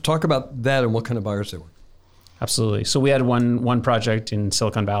you. So talk about that and what kind of buyers they were. Absolutely. So we had one project in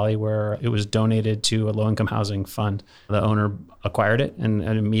Silicon Valley where it was donated to a low-income housing fund. The owner acquired it and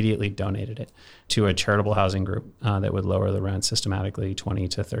immediately donated it to a charitable housing group that would lower the rent systematically 20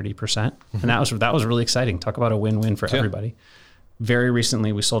 to 30%. And that was really exciting. Talk about a win-win for everybody. Very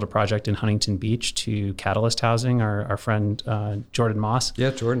recently, we sold a project in Huntington Beach to Catalyst Housing, our friend Jordan Moss.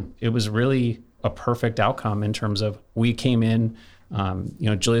 Yeah, Jordan. It was really a perfect outcome in terms of we came in,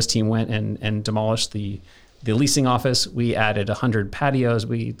 Julia's team went and demolished the leasing office. We added 100 patios.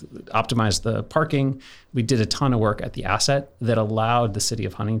 We optimized the parking. We did a ton of work at the asset that allowed the city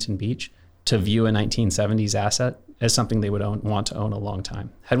of Huntington Beach to view a 1970s asset as something they would want to own a long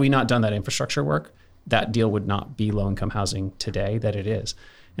time. Had we not done that infrastructure work, that deal would not be low-income housing today that it is.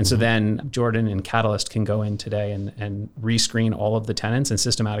 And so then Jordan and Catalyst can go in today and rescreen all of the tenants and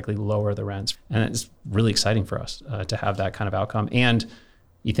systematically lower the rents. And it's really exciting for us to have that kind of outcome. And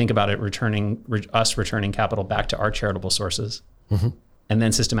you think about it, returning capital back to our charitable sources, and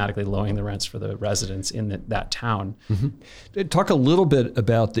then systematically lowering the rents for the residents in that town. Talk a little bit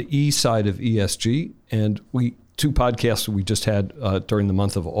about the E side of ESG. And 2 podcasts we just had during the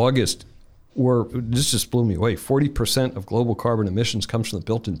month of August this just blew me away. 40% of global carbon emissions comes from the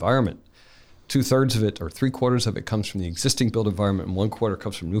built environment. 2/3 of it, or 3/4 of it, comes from the existing built environment, and 1/4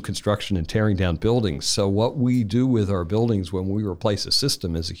 comes from new construction and tearing down buildings. So what we do with our buildings when we replace a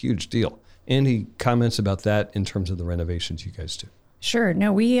system is a huge deal. Any comments about that in terms of the renovations you guys do? Sure.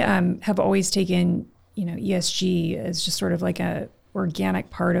 No, we have always taken, ESG as just sort of like a organic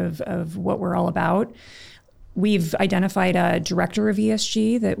part of what we're all about. We've identified a director of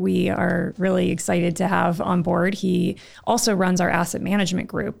ESG that we are really excited to have on board. He also runs our asset management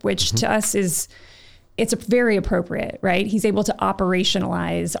group, which to us it's very appropriate, right? He's able to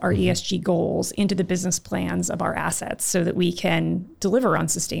operationalize our ESG goals into the business plans of our assets so that we can deliver on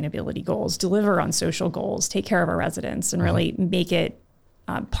sustainability goals, deliver on social goals, take care of our residents, and really make it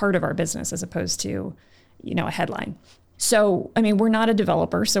part of our business as opposed to, a headline. So, we're not a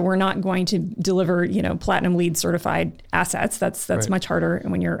developer, so we're not going to deliver, platinum LEED certified assets. That's right. Much harder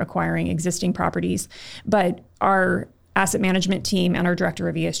when you're acquiring existing properties. But our asset management team and our director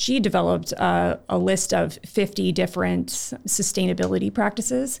of ESG developed a list of 50 different sustainability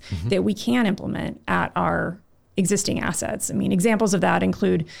practices that we can implement at our existing assets. Examples of that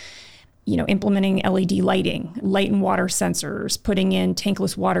include implementing LED lighting, light and water sensors, putting in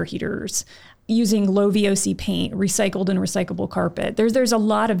tankless water heaters, using low VOC paint, recycled and recyclable carpet. There's a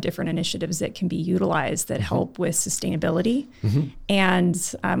lot of different initiatives that can be utilized that help with sustainability.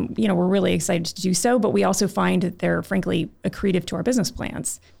 And, we're really excited to do so, but we also find that they're frankly accretive to our business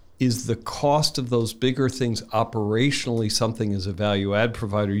plans. Is the cost of those bigger things operationally something as a value add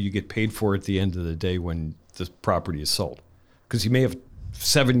provider you get paid for at the end of the day when the property is sold? Because you may have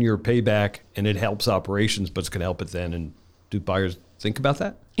 7-year payback and it helps operations, but it's going to help it then. And do buyers think about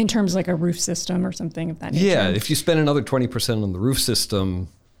that? In terms of like a roof system or something of that nature? Yeah, if you spend another 20% on the roof system,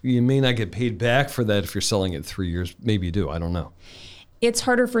 you may not get paid back for that if you're selling it 3 years. Maybe you do, I don't know. It's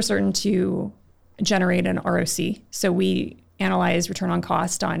harder for certain to generate an ROC. So we analyze return on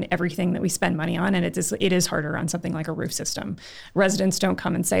cost on everything that we spend money on, and it is harder on something like a roof system. Residents don't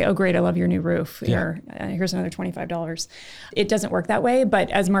come and say, "Oh, great, I love your new roof. Here's another $25." It doesn't work that way.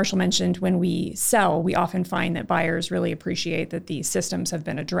 But as Marshall mentioned, when we sell, we often find that buyers really appreciate that these systems have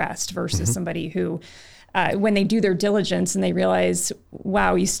been addressed versus somebody who, when they do their diligence and they realize,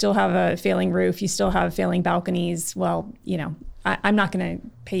 wow, you still have a failing roof, you still have failing balconies. Well, I'm not going to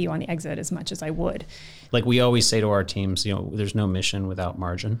pay you on the exit as much as I would. Like we always say to our teams, there's no mission without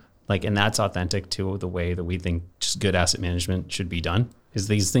margin. And that's authentic to the way that we think just good asset management should be done, is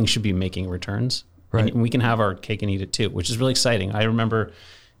these things should be making returns. Right. And we can have our cake and eat it too, which is really exciting. I remember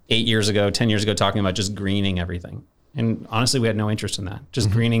 10 years ago, talking about just greening everything. And honestly, we had no interest in that. Just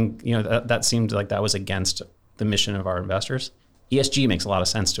greening, that seemed like that was against the mission of our investors. ESG makes a lot of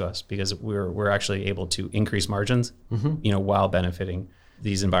sense to us because we're actually able to increase margins, while benefiting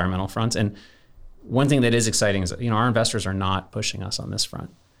these environmental fronts. And one thing that is exciting is, our investors are not pushing us on this front.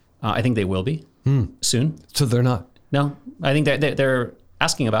 I think they will be soon. So they're not? No, I think that they're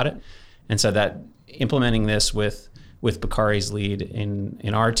asking about it. And so that implementing this with with Bakari's lead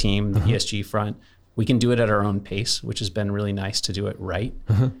in our team, the ESG front, we can do it at our own pace, which has been really nice to do it right.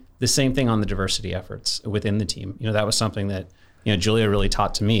 The same thing on the diversity efforts within the team. That was something that, Julia really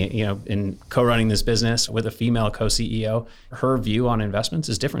taught to me, in co-running this business with a female co-CEO. Her view on investments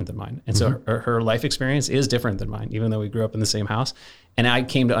is different than mine. And so her life experience is different than mine, even though we grew up in the same house. And I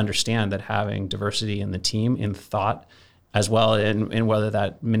came to understand that having diversity in the team, in thought, as well, in whether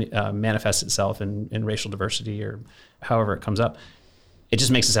that manifests itself in racial diversity or however it comes up, it just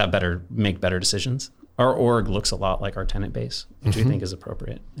makes us make better decisions. Our org looks a lot like our tenant base, which we think is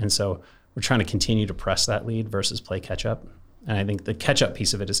appropriate. And so we're trying to continue to press that lead versus play catch up. And I think the catch up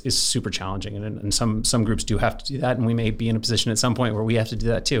piece of it is super challenging. And some groups do have to do that. And we may be in a position at some point where we have to do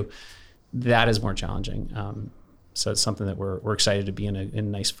that too. That is more challenging. So it's something that we're excited to be in a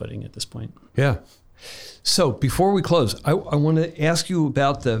nice footing at this point. Yeah. So before we close, I want to ask you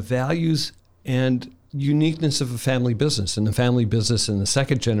about the values and uniqueness of a family business, and the family business in the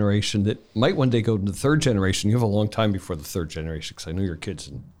second generation that might one day go to the third generation. You have a long time before the third generation, because I know your kids,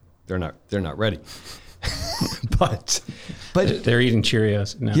 and they're not ready. but they're eating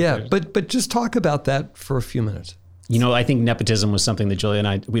Cheerios now. Yeah, but just talk about that for a few minutes. I think nepotism was something that Julia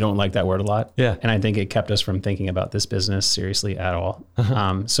and we don't like that word a lot. Yeah. And I think it kept us from thinking about this business seriously at all.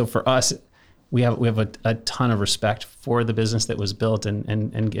 So for us, we have a ton of respect for the business that was built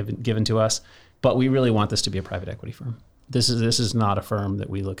and given to us, but we really want this to be a private equity firm. This is not a firm that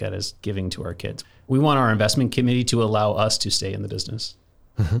we look at as giving to our kids. We want our investment committee to allow us to stay in the business.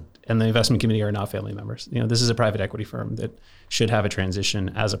 And the investment committee are not family members. This is a private equity firm that should have a transition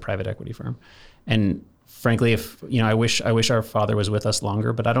as a private equity firm. And frankly, if I wish our father was with us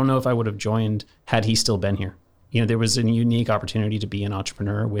longer, but I don't know if I would have joined had he still been here. There was a unique opportunity to be an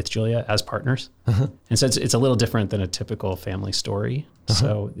entrepreneur with Julia as partners. And so it's a little different than a typical family story.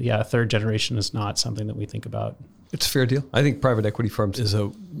 So yeah, third generation is not something that we think about. It's a fair deal. I think private equity firms is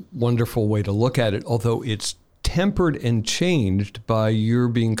a wonderful way to look at it, although it's tempered and changed by your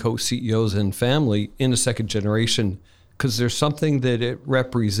being co-CEOs and family in a second generation, because there's something that it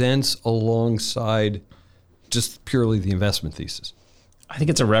represents alongside just purely the investment thesis. I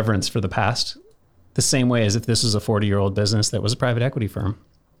think it's a reverence for the past, the same way as if this was a 40-year-old business that was a private equity firm.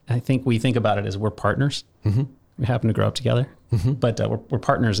 I think we think about it as we're partners. We happen to grow up together, but we're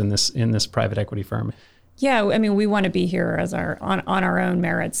partners in this private equity firm. Yeah, I mean, we want to be here as on our own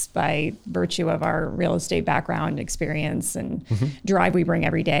merits by virtue of our real estate background, experience, and drive we bring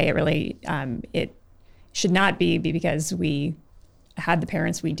every day. It really it should not be because we had the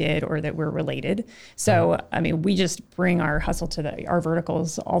parents we did or that we're related. So, I mean, we just bring our hustle to our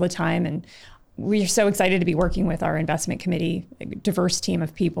verticals all the time, and we're so excited to be working with our investment committee, a diverse team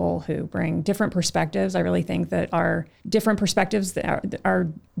of people who bring different perspectives. I really think that our different perspectives, our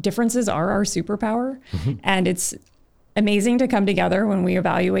differences are our superpower. And it's amazing to come together when we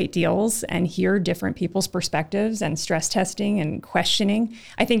evaluate deals and hear different people's perspectives and stress testing and questioning.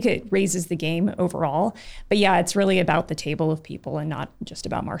 I think it raises the game overall. But yeah, it's really about the table of people and not just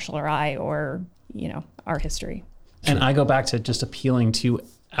about Marshall or I or, our history. And I go back to just appealing to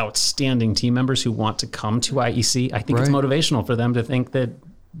outstanding team members who want to come to IEC. I think it's motivational for them to think that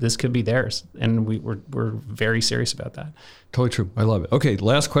this could be theirs. And we're very serious about that. Totally true. I love it. Okay,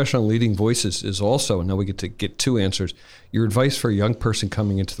 last question on leading voices is also, and now we get to get two answers, your advice for a young person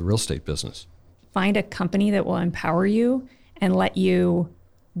coming into the real estate business. Find a company that will empower you and let you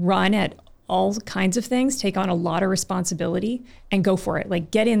run at all kinds of things, take on a lot of responsibility, and go for it.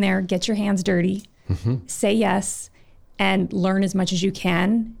 Like, get in there, get your hands dirty, say yes, and learn as much as you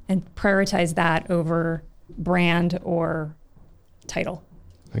can and prioritize that over brand or title.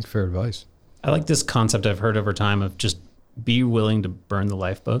 I think fair advice. I like this concept I've heard over time of just be willing to burn the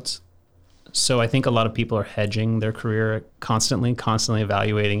lifeboats. So I think a lot of people are hedging their career constantly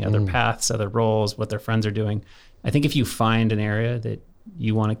evaluating other paths, other roles, what their friends are doing. I think if you find an area that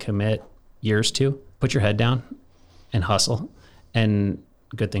you want to commit years to, put your head down and hustle, and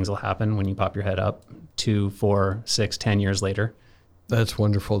good things will happen when you pop your head up 2, 4, 6, 10 years later. That's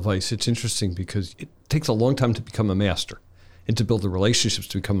wonderful advice. It's interesting because it takes a long time to become a master and to build the relationships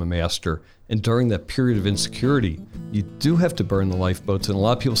to become a master. And during that period of insecurity, you do have to burn the lifeboats. And a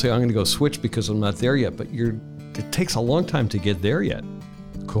lot of people say, I'm going to go switch because I'm not there yet. But it takes a long time to get there yet.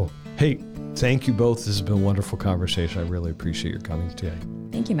 Cool. Hey, thank you both. This has been a wonderful conversation. I really appreciate your coming today.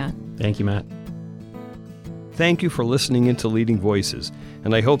 Thank you, Matt. Thank you, Matt. Thank you for listening into Leading Voices,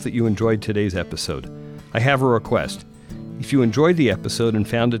 and I hope that you enjoyed today's episode. I have a request. If you enjoyed the episode and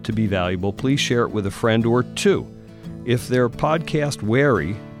found it to be valuable, please share it with a friend or two. If they're podcast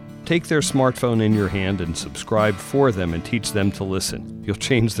wary, take their smartphone in your hand and subscribe for them and teach them to listen. You'll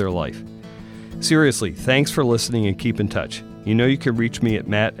change their life. Seriously, thanks for listening and keep in touch. You know you can reach me at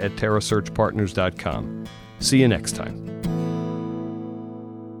matt@terrasearchpartners.com. See you next time.